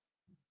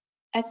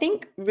 I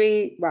think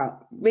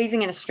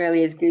raising in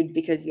Australia is good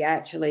because you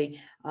actually,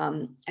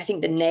 I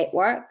think the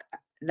network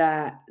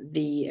that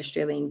the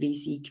Australian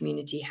VC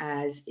community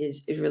has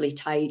is really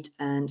tight,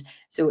 and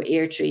so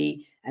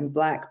Airtree and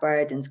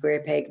Blackbird and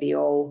SquarePeg, they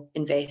all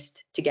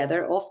invest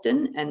together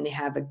often, and they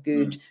have a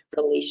good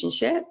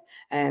relationship.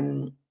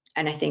 And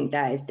I think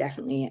that is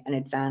definitely an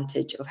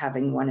advantage of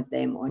having one of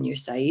them on your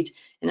side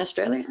in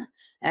Australia.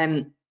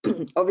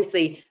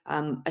 Obviously,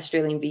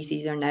 Australian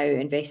VCs are now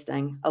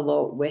investing a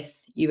lot with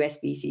US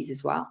VCs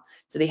as well,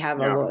 so they have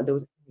a lot of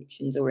those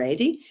connections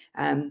already.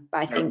 But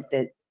I think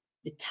that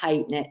the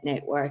tight-knit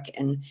network,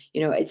 and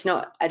it's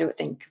not, I don't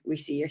think we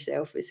see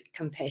ourselves as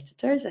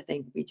competitors. I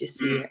think we just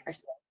see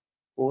ourselves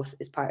both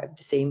as part of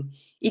the same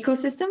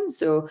ecosystem.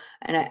 So,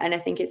 and I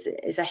think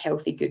it's a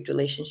healthy, good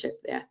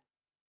relationship there.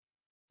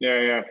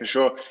 Yeah, for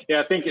sure.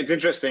 Yeah, I think it's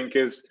interesting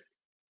because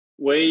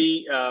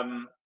we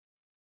act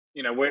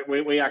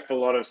for a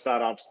lot of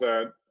startups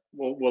that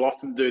will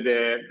often do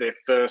their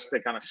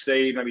kind of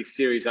seed, maybe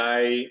Series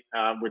A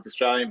with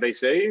Australian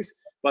VCs.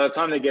 By the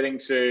time they're getting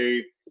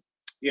to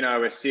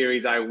a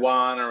Series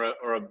A1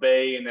 or a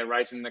B, and they're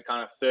raising the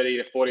kind of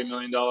 $30 to $40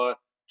 million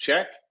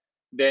check,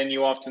 then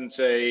you often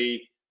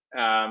see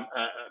an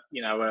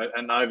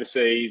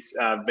overseas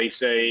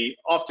VC,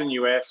 often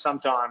US,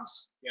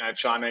 sometimes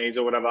Chinese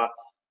or whatever,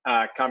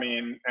 come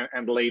in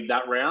and lead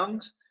that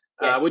round.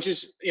 Which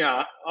is,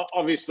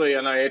 obviously,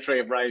 I know Airtree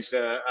have raised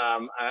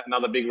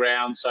another big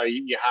round, so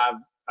you have,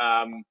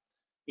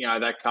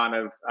 that kind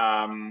of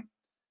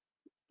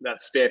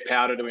that spare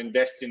powder to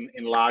invest in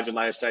larger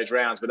later stage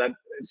rounds. But that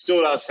it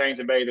still does seem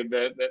to be that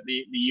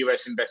the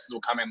US investors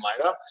will come in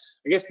later.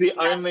 I guess the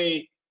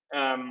only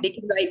they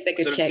can write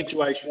bigger sort of checks.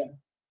 situation.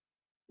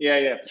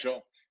 Yeah, for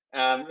sure.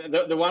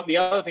 The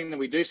other thing that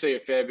we do see a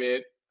fair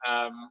bit.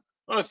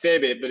 Not a fair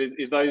bit, but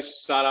is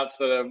those startups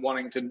that are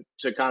wanting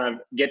to kind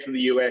of get to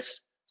the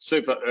US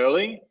super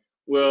early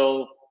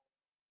will,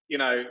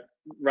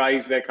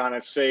 raise their kind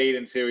of seed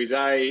and Series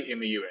A in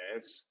the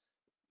US.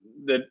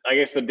 I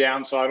guess the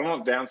downside, or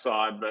not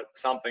downside, but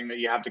something that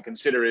you have to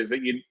consider is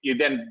that you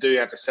then do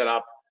have to set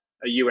up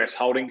a US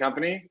holding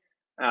company,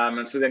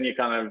 and so then you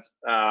kind of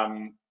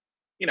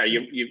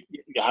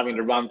you're having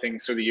to run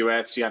things through the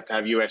US. You have to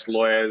have US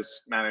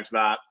lawyers manage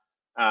that,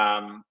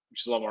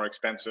 which is a lot more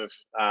expensive.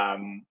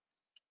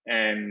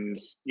 And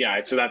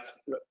so that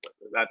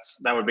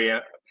would be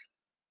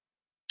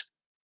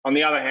on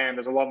the other hand,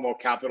 there's a lot more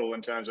capital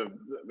in terms of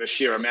the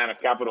sheer amount of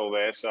capital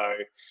there. So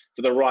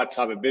for the right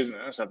type of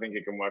business, I think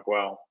it can work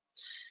well.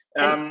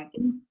 And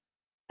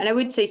I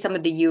would say some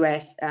of the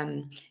US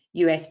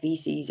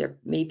VCs are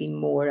maybe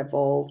more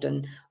evolved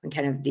on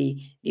kind of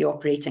the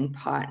operating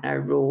partner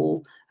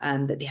role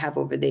that they have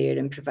over there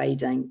in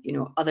providing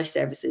other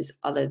services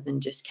other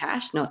than just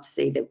cash. Not to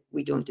say that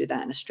we don't do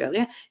that in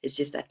Australia. It's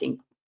just, I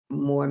think,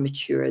 more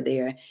mature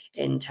there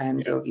in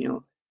terms of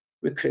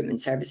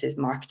recruitment services,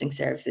 marketing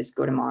services,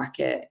 go to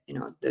market.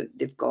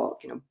 They've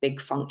got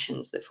big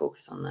functions that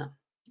focus on that,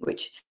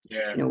 which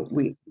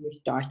we're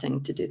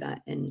starting to do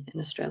that in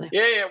Australia.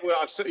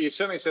 Well, you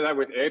certainly see that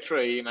with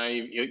Airtree.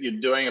 You're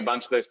doing a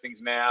bunch of those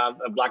things now.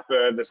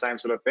 Blackbird, the same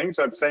sort of thing.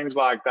 So it seems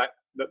like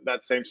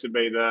that seems to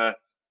be the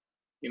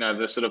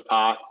the sort of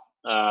path.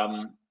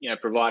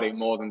 Providing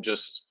more than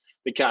just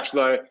the cash.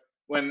 Though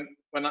when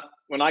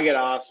I get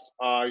asked,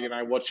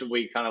 what should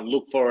we kind of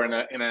look for in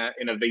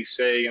a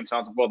VC and so on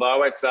and so forth, I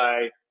always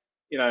say,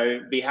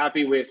 be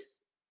happy with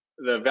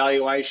the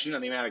valuation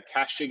and the amount of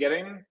cash you're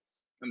getting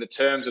and the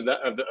terms of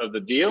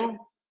the deal.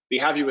 Be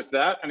happy with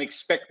that and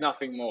expect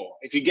nothing more.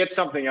 If you get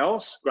something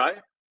else, great,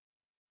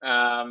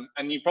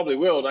 and you probably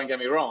will. Don't get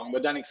me wrong,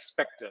 but don't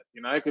expect it,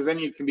 because then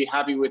you can be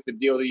happy with the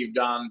deal that you've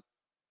done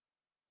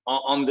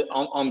on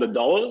the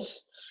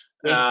dollars.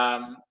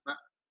 Yes.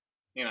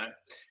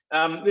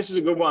 This is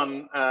a good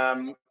one.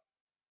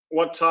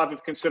 What type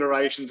of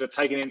considerations are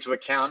taken into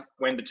account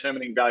when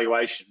determining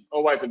valuation?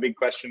 Always a big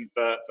question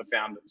for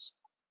founders.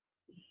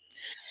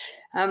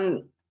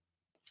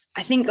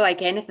 I think,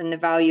 like anything, the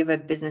value of a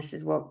business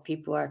is what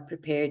people are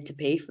prepared to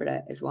pay for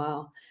it as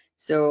well.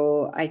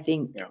 So I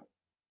think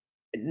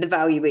the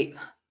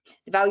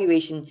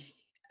valuation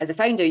as a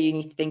founder you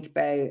need to think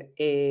about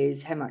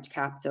is how much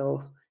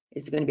capital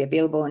is going to be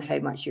available and how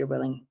much you're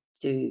willing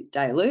to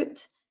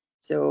dilute.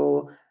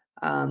 So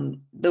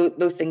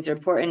those things are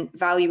important.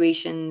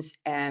 Valuations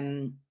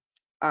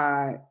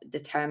are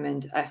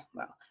determined,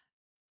 well,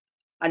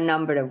 a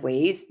number of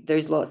ways.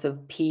 There's lots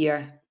of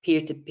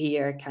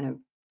peer-to-peer kind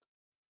of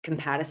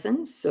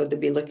comparisons. So they'll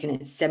be looking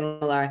at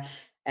similar,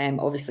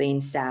 obviously in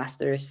SaaS,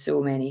 there are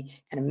so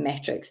many kind of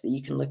metrics that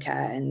you can look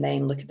at, and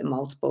then look at the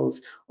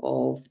multiples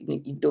of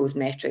those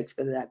metrics,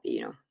 whether that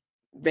be,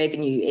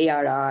 revenue,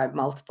 ARR,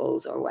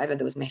 multiples, or whatever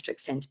those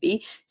metrics tend to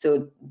be.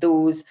 So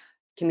those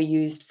can be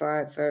used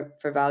for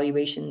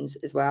valuations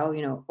as well.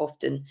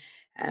 Often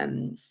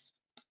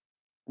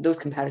those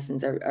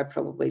comparisons are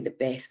probably the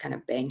best kind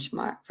of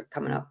benchmark for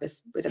coming up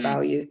with a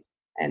value.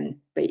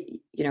 But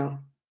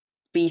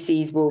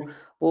VCs will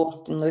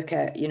often look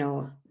at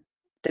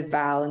the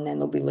val, and then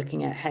they'll be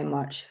looking at how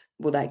much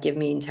will that give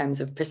me in terms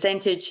of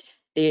percentage.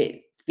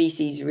 The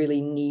VCs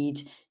really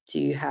need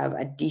to have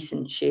a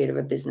decent share of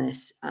a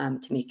business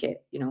to make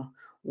it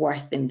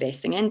worth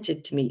investing in,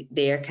 to meet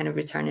their kind of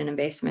return on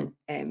investment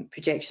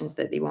projections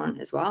that they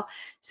want as well.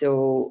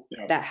 So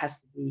that has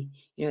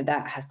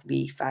to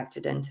be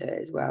factored into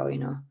it as well.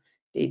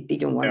 They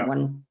don't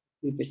want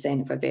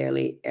 1-2% of a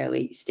very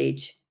early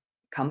stage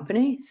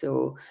company.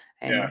 So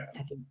I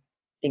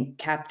think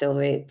capital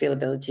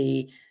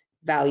availability,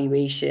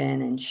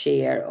 valuation, and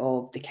share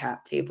of the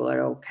cap table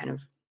are all kind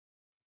of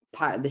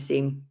part of the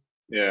same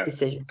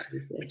decision.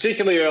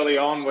 Particularly early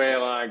on,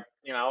 where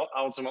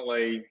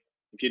ultimately,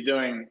 if you're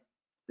doing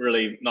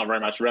really not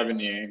very much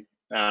revenue,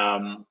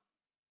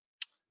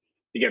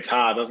 it gets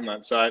hard, doesn't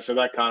it? So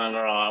that kind of,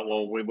 all right,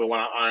 well, we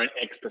want to own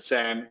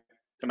X%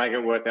 to make it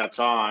worth our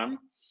time.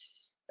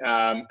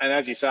 And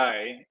as you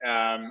say,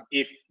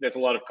 if there's a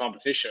lot of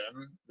competition,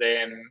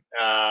 then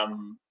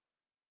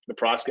the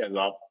price goes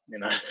up,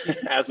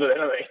 as with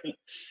anything.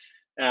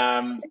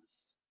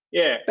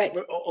 But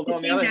although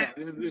on the other hand,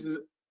 this is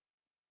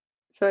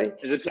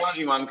it's a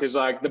challenging one, because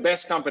the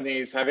best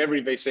companies have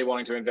every VC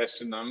wanting to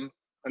invest in them,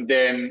 and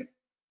then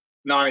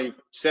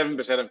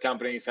 97% of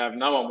companies have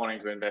no one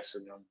wanting to invest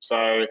in them.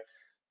 So,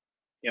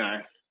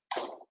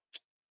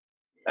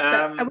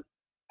 I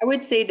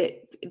would say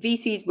that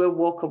VCs will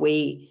walk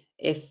away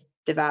if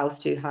the val's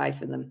too high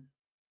for them.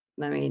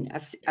 I mean,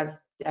 I've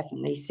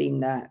definitely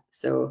seen that.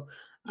 So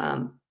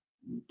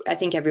I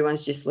think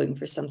everyone's just looking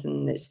for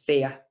something that's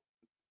fair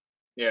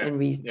and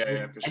reasonable.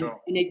 Yeah, for sure.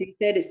 And as you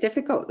said, it's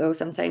difficult though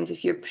sometimes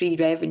if you're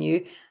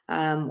pre-revenue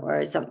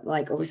or something,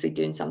 like obviously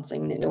doing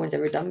something that no one's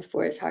ever done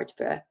before. It's hard to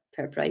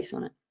put a price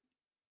on it.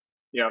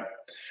 Yeah,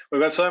 we've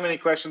got so many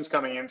questions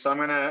coming in. So I'm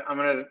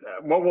gonna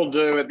what we'll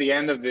do at the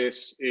end of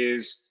this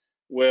is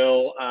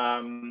we'll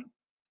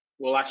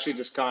actually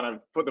just kind of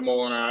put them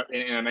all in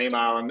an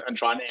email and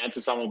try and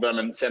answer some of them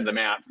and send them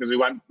out, because we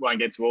won't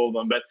get to all of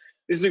them. But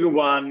this is a good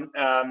one.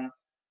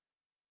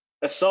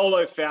 Are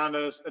solo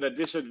founders at a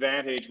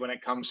disadvantage when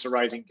it comes to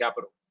raising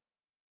capital?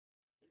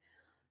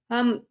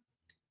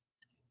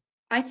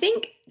 I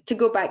think, to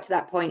go back to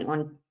that point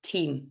on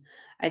team,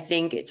 I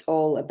think it's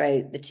all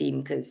about the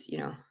team, because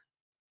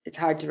it's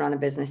hard to run a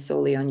business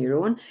solely on your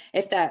own.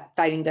 If that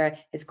founder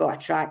has got a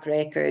track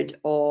record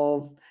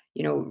of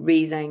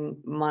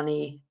raising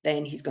money,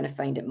 then he's going to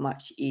find it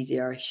much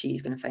easier, or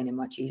she's going to find it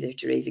much easier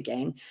to raise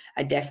again.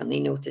 I definitely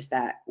noticed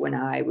that when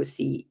I was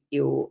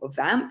CEO of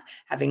Vamp,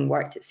 having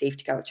worked at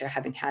Safety Culture,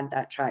 having had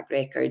that track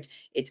record,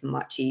 it's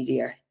much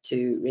easier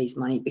to raise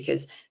money,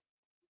 because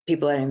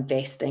people are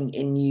investing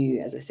in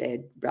you, as I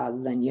said, rather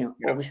than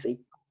obviously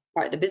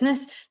part of the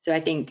business. So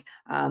I think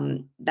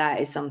that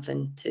is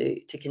something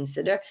to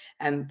consider.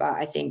 But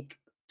I think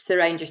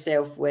surround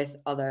yourself with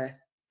other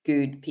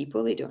good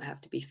people. They don't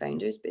have to be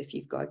founders, but if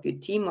you've got a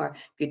good team or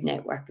good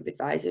network of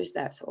advisors,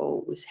 that's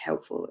always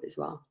helpful as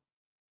well.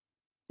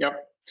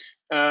 Yep.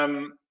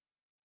 Another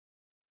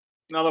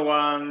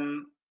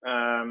one.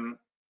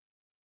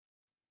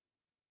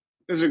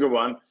 This is a good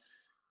one.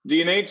 Do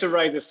you need to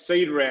raise a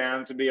seed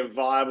round to be a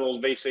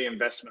viable VC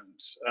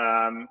investment?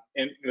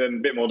 In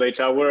a bit more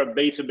detail, we're a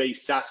B2B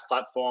SaaS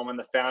platform, and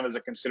the founders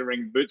are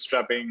considering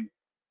bootstrapping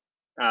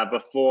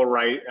before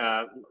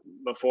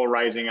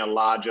raising a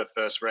larger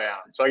first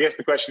round. So I guess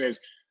the question is,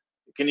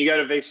 can you go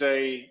to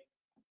VC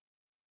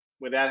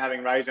without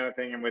having raised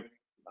anything, and with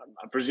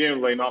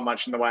presumably not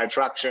much in the way of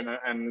traction,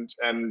 and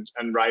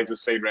raise a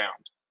seed round?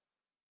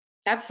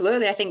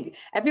 Absolutely. I think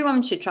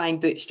everyone should try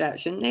and bootstrap,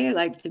 shouldn't they?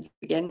 Like, to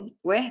begin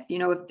with,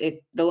 if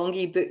the longer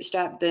you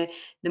bootstrap, the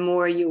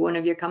more you own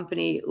of your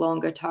company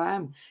longer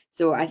term.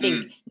 So I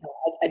think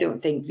I don't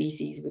think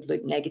VCs would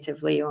look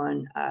negatively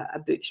on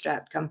a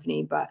bootstrapped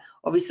company, but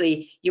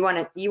obviously you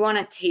want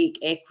to take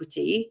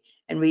equity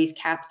and raise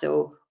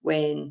capital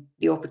when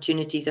the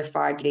opportunities are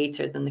far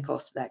greater than the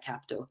cost of that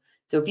capital.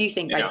 So if you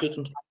think by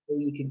taking capital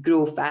you could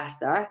grow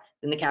faster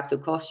than the capital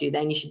costs you,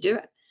 then you should do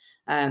it.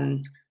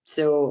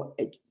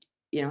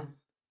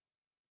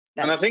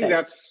 And I think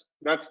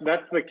that's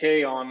the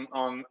key on.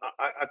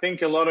 I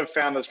think a lot of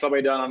founders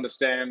probably don't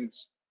understand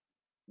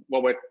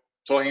what we're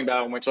talking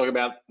about when we're talking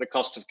about the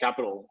cost of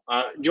capital.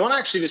 Do you want to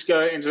actually just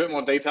go into a bit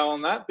more detail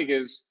on that?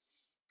 Because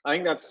I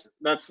think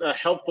that's a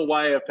helpful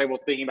way of people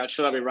thinking about,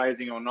 should I be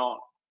raising or not?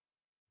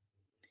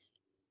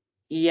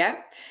 Yeah.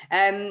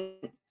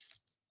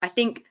 I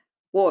think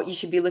what you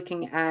should be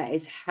looking at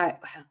is how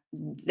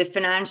the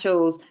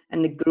financials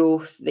and the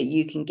growth that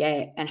you can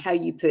get and how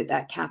you put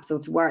that capital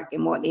to work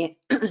and what the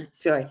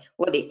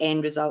what the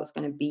end result is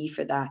going to be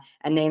for that,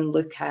 and then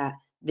look at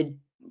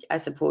I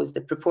suppose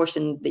the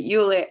proportion that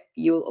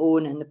you'll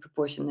own and the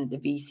proportion that the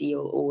VC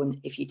will own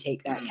if you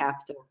take that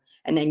capital.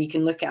 And then you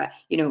can look at,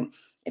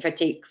 if I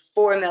take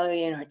 4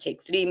 million or I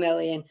take 3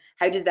 million,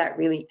 how can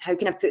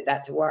I put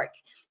that to work?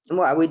 And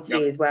what I would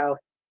say as well,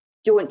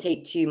 don't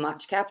take too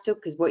much capital,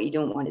 because what you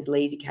don't want is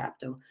lazy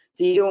capital.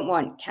 So you don't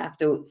want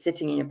capital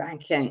sitting in your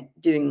bank account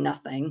doing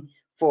nothing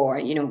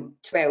for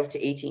 12 to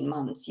 18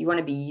 months. You want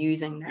to be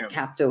using that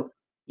capital.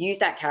 Use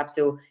that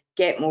capital,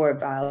 get more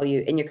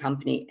value in your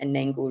company, and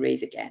then go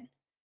raise again,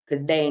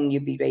 because then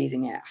you'll be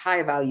raising at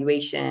higher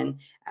valuation.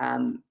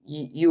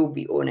 You'll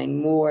be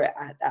owning more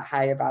at that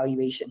higher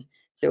valuation.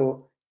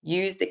 So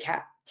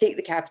take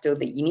the capital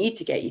that you need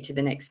to get you to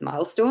the next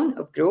milestone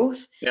of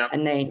growth,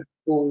 and then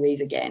go raise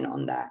again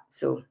on that.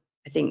 So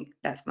I think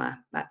that's my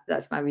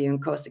view on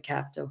cost of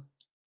capital.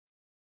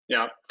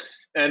 Yeah,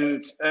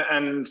 and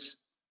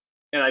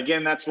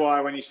again, that's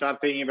why when you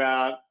start thinking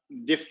about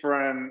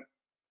different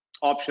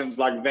options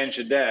like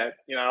venture debt,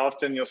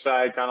 often you'll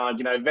say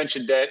kind of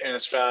venture debt in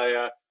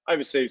Australia,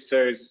 overseas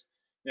too, is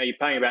you're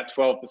paying about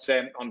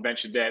 12% on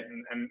venture debt,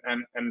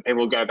 and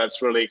people go,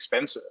 that's really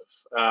expensive.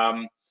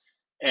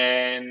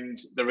 And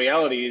the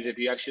reality is, if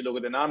you actually look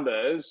at the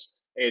numbers,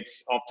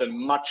 it's often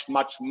much,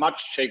 much,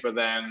 much cheaper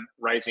than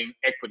raising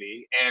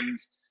equity. And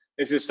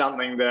this is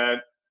something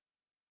that,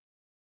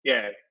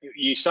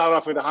 you start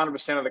off with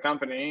 100% of the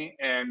company,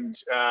 and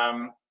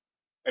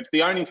it's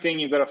the only thing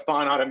you've got a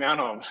finite amount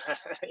of,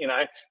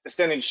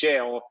 percentage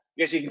share. Or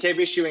yes, you can keep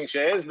issuing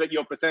shares, but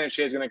your percentage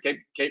share is going to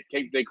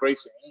keep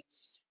decreasing.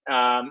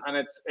 And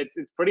it's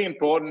pretty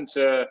important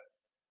to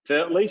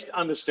at least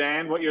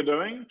understand what you're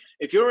doing.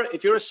 If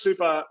you're a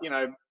super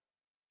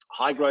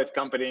high growth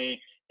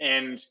company,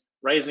 and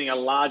raising a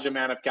large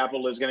amount of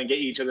capital is going to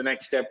get you to the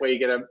next step where you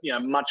get a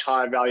much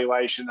higher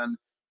valuation and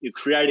you're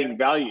creating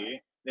value,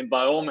 then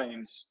by all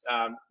means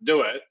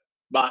do it.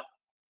 But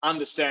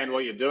understand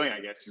what you're doing, I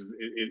guess,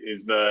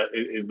 is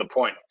the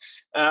point.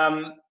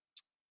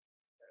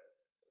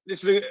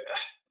 This is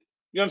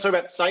you want to talk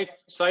about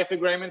safe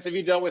agreements? Have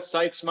you dealt with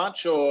safes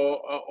much,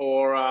 or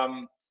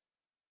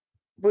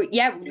We're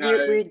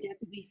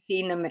definitely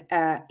seeing them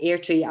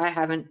Airtree. I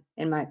haven't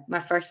in my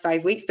first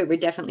 5 weeks, but we're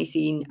definitely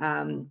seeing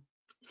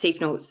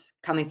safe notes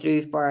coming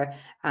through for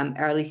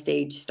early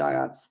stage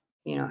startups,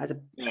 as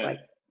like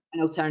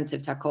an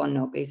alternative to a con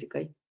note,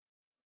 basically.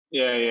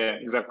 Yeah,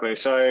 exactly.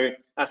 So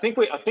I think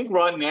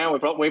right now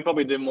we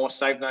probably do more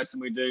safe notes than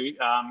we do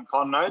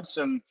con notes,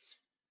 and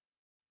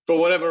for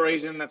whatever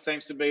reason, that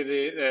seems to be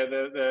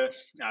there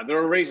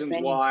are reasons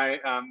why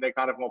they're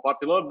kind of more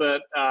popular,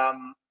 but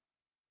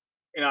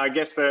I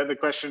guess the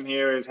question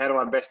here is, how do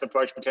I best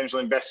approach potential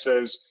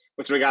investors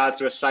with regards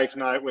to a safe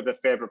note with a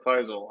fair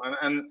proposal?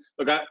 And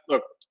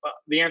look,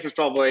 the answer is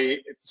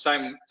probably it's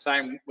the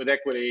same with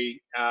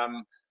equity.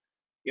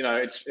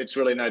 It's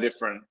really no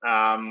different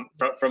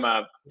from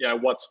a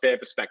what's fair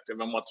perspective,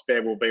 and what's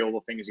fair will be all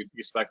the things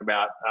you spoke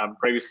about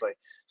previously.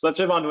 So let's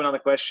move on to another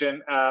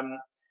question.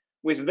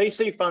 With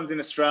VC funds in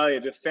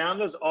Australia, do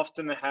founders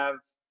often have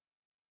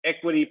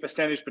equity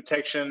percentage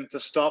protection to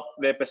stop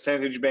their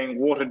percentage being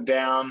watered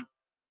down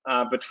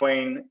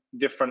between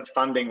different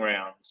funding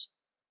rounds?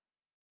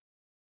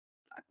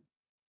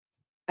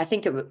 I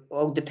think it will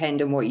all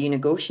depend on what you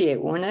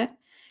negotiate, won't it?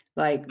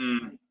 Like,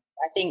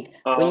 I think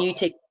when you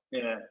take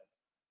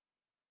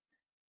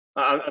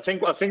I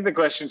think the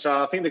question.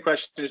 So I think the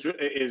question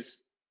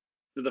is,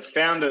 do the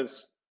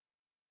founders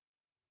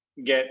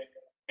get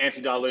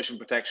anti-dilution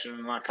protection?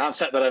 And I can't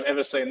say that I've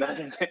ever seen that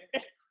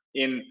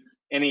in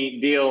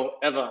any deal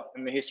ever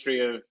in the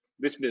history of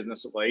this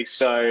business, at least.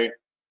 So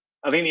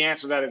I think the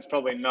answer to that is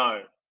probably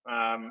no,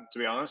 to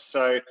be honest.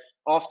 So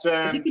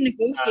often, if you can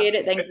negotiate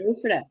it, then go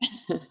for it.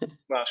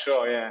 Well,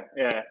 sure,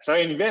 yeah. So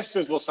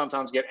investors will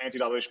sometimes get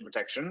anti-dilution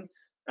protection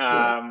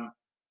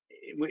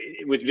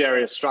with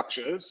various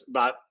structures,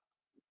 but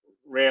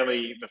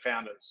rarely the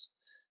founders.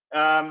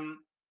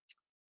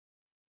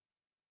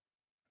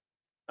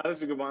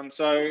 That's a good one.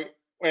 So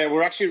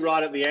we're actually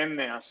right at the end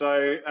now.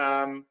 So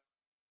and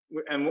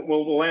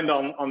we'll end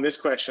on this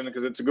question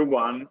because it's a good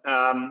one,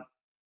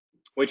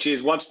 which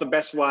is, what's the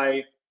best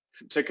way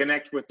to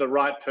connect with the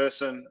right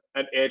person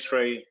at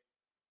Airtree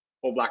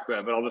or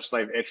Blackbird? But I'll just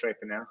leave Airtree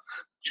for now.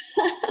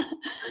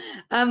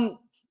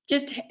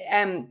 Just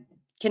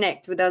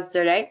connect with us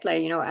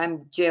directly.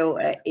 I'm Jill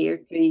at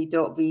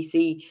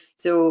airtree.vc.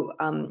 So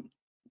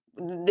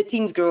the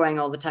team's growing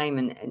all the time,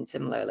 and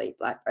similarly,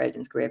 Blackbird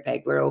and Square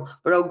Peg, we're all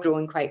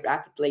growing quite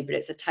rapidly, but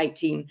it's a tight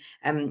team.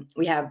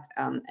 We have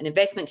an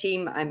investment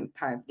team. I'm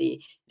part of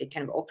the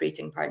kind of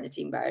operating partner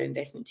team, but our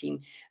investment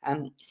team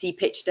see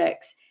pitch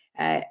decks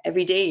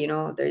every day. You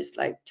know, there's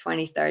like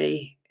 20,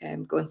 30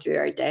 going through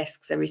our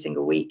desks every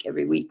single week.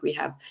 Every week we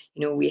have,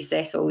 you know, we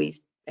assess all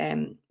these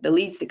the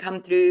leads that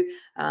come through.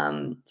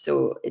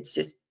 So it's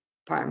just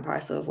part and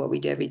parcel of what we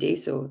do every day.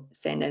 So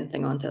send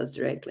anything on to us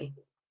directly.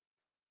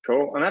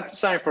 Cool. And that's the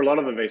same for a lot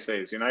of the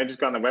VCs. You know, you just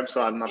go on the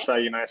website and they'll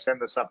say, you know,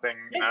 send us something,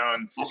 you know,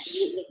 and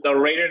they'll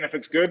read it, and if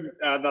it's good,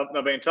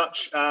 they'll be in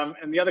touch.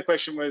 And the other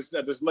question was,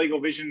 does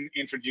LegalVision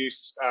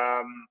introduce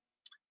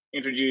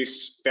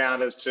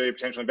founders to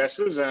potential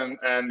investors?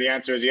 And the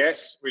answer is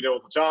yes, we do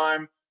all the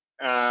time.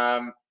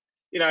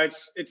 You know,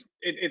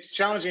 it's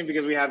challenging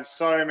because we have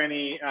so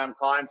many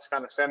clients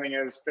kind of sending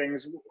us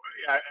things.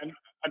 And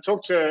I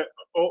talk to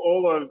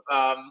all of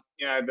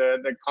you know,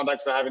 the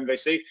contacts I have in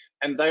VC,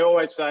 and they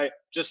always say,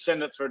 just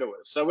send it through to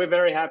us. So we're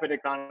very happy to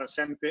kind of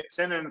send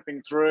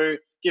anything through,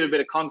 give a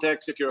bit of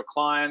context if you're a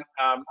client,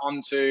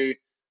 onto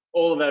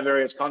all of our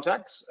various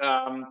contacts.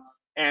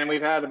 And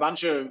we've had a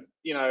bunch of,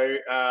 you know,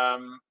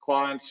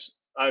 clients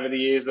over the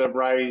years that have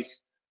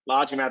raised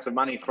large amounts of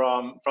money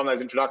from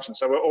those introductions.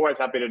 So we're always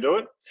happy to do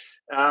it.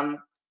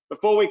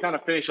 Before we kind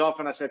of finish off,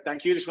 and I said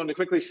thank you, just wanted to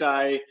quickly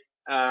say,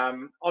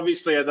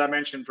 obviously, as I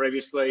mentioned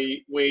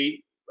previously,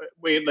 we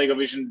at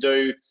LegalVision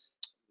do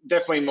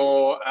definitely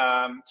more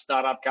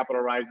startup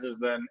capital raises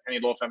than any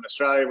law firm in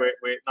Australia.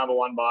 We're number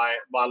one by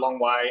a long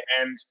way,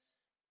 and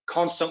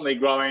constantly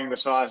growing the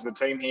size of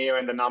the team here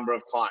and the number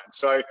of clients.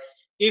 So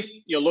if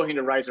you're looking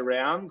to raise a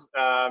round,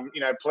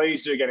 you know,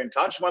 please do get in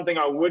touch. One thing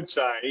I would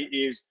say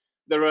is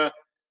there are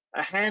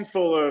a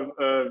handful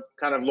of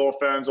kind of law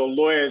firms or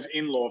lawyers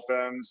in law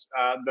firms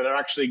that are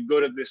actually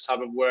good at this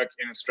type of work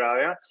in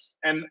Australia,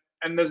 and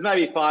there's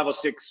maybe 5 or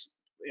 6,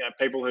 you know,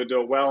 people who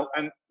do it well,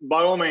 and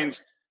by all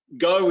means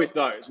go with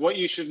those. What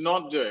you should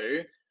not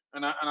do,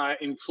 and I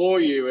implore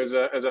you as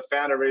a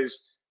founder, is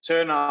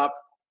turn up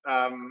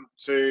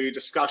to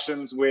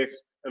discussions with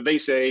a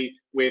VC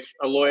with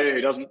a lawyer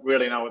who doesn't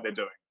really know what they're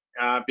doing,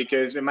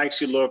 because it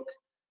makes you look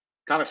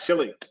kind of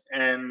silly,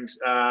 and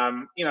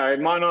you know,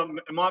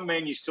 it might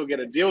mean you still get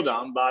a deal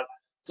done, but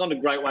it's not a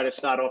great way to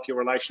start off your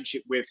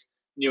relationship with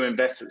new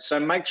investors. So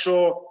make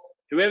sure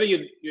whoever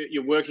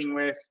you're working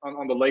with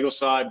on the legal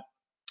side,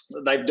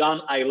 they've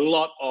done a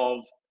lot of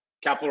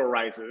capital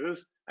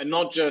raises, and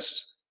not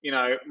just, you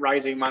know,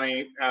 raising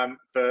money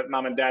for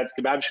mum and dad's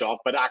kebab shop,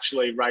 but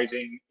actually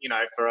raising, you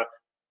know, for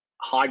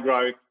high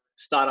growth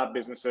startup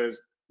businesses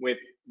with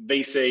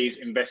VCs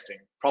investing,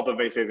 proper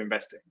VCs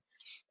investing.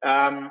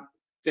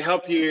 To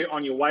help you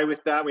on your way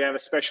with that, we have a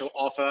special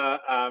offer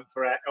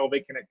for our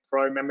LV Connect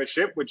Pro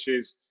membership, which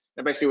is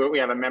basically we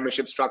have a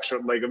membership structure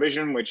at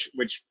LegalVision, which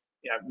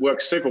you know,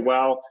 works super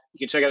well. You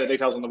can check out the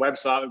details on the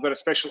website. We've got a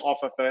special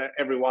offer for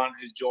everyone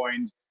who's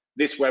joined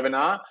this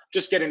webinar.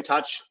 Just get in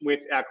touch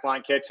with our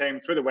client care team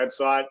through the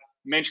website,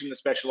 mention the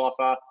special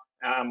offer,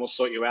 and we'll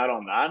sort you out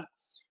on that.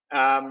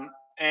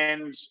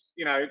 And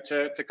you know,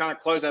 to kind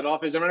of close that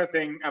off, is there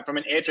anything from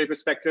an Airtree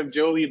perspective,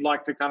 Jill, you'd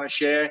like to kind of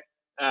share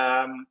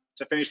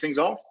to finish things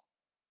off?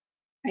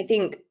 I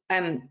think,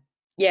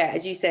 yeah,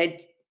 as you said,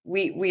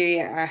 we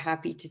are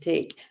happy to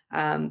take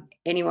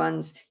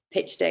anyone's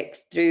pitch deck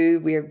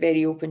through. We're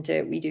very open to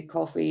it. We do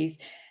coffees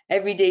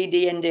every day,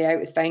 day in, day out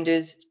with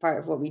founders. It's part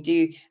of what we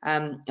do.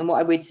 And what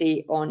I would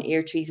say on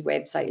Airtree's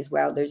website as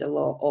well, there's a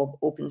lot of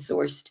open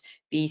sourced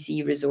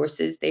VC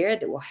resources there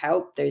that will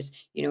help. There's,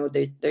 you know,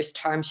 there's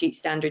term sheets,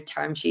 standard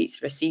term sheets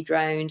for a seed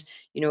round.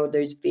 You know,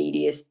 there's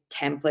various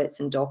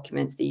templates and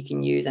documents that you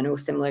can use. I know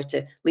similar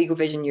to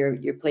LegalVision,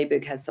 your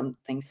playbook has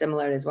something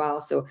similar as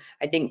well. So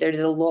I think there's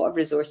a lot of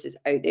resources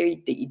out there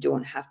that you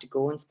don't have to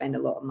go and spend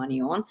a lot of money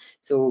on.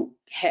 So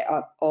hit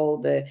up all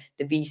the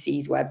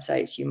VCs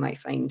websites. You might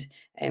find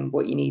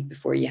what you need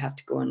before you have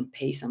to go and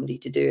pay somebody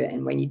to do it.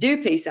 And when you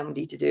do pay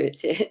somebody to do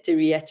it, to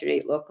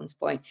reiterate Lachlan's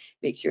point,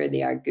 make sure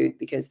they are good,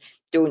 because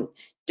don't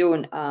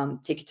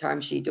take a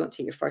term sheet, don't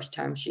take your first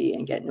term sheet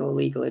and get no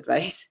legal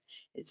advice.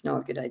 It's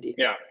not a good idea.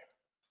 Yeah,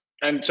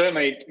 and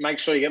certainly make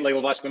sure you get legal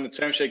advice when the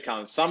term sheet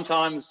comes.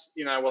 Sometimes,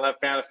 you know, we'll have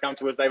founders come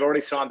to us, they've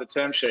already signed the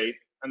term sheet,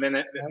 and then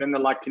they're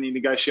like, can you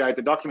negotiate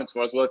the documents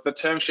for us? Well, it's the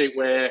term sheet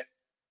where,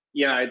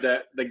 you know,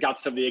 the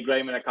guts of the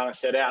agreement are kind of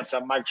set out.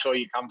 So make sure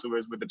you come to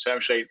us with the term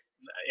sheet,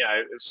 you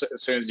know,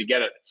 as soon as you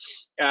get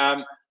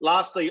it.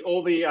 Lastly,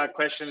 all the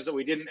questions that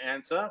we didn't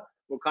answer,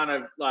 we'll kind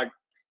of like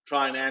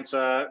try and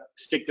answer,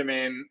 stick them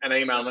in an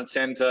email and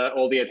send to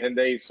all the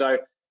attendees. So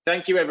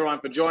thank you everyone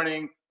for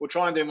joining. We'll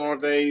try and do more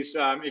of these.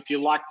 If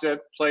you liked it,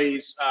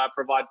 please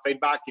provide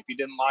feedback. If you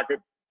didn't like it,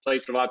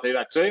 please provide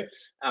feedback too.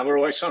 We're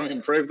always trying to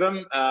improve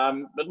them.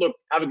 But look,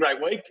 have a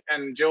great week.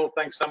 And Jill,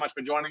 thanks so much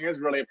for joining us.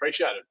 Really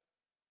appreciate it.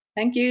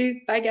 Thank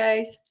you. Bye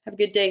guys. Have a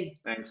good day.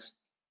 Thanks.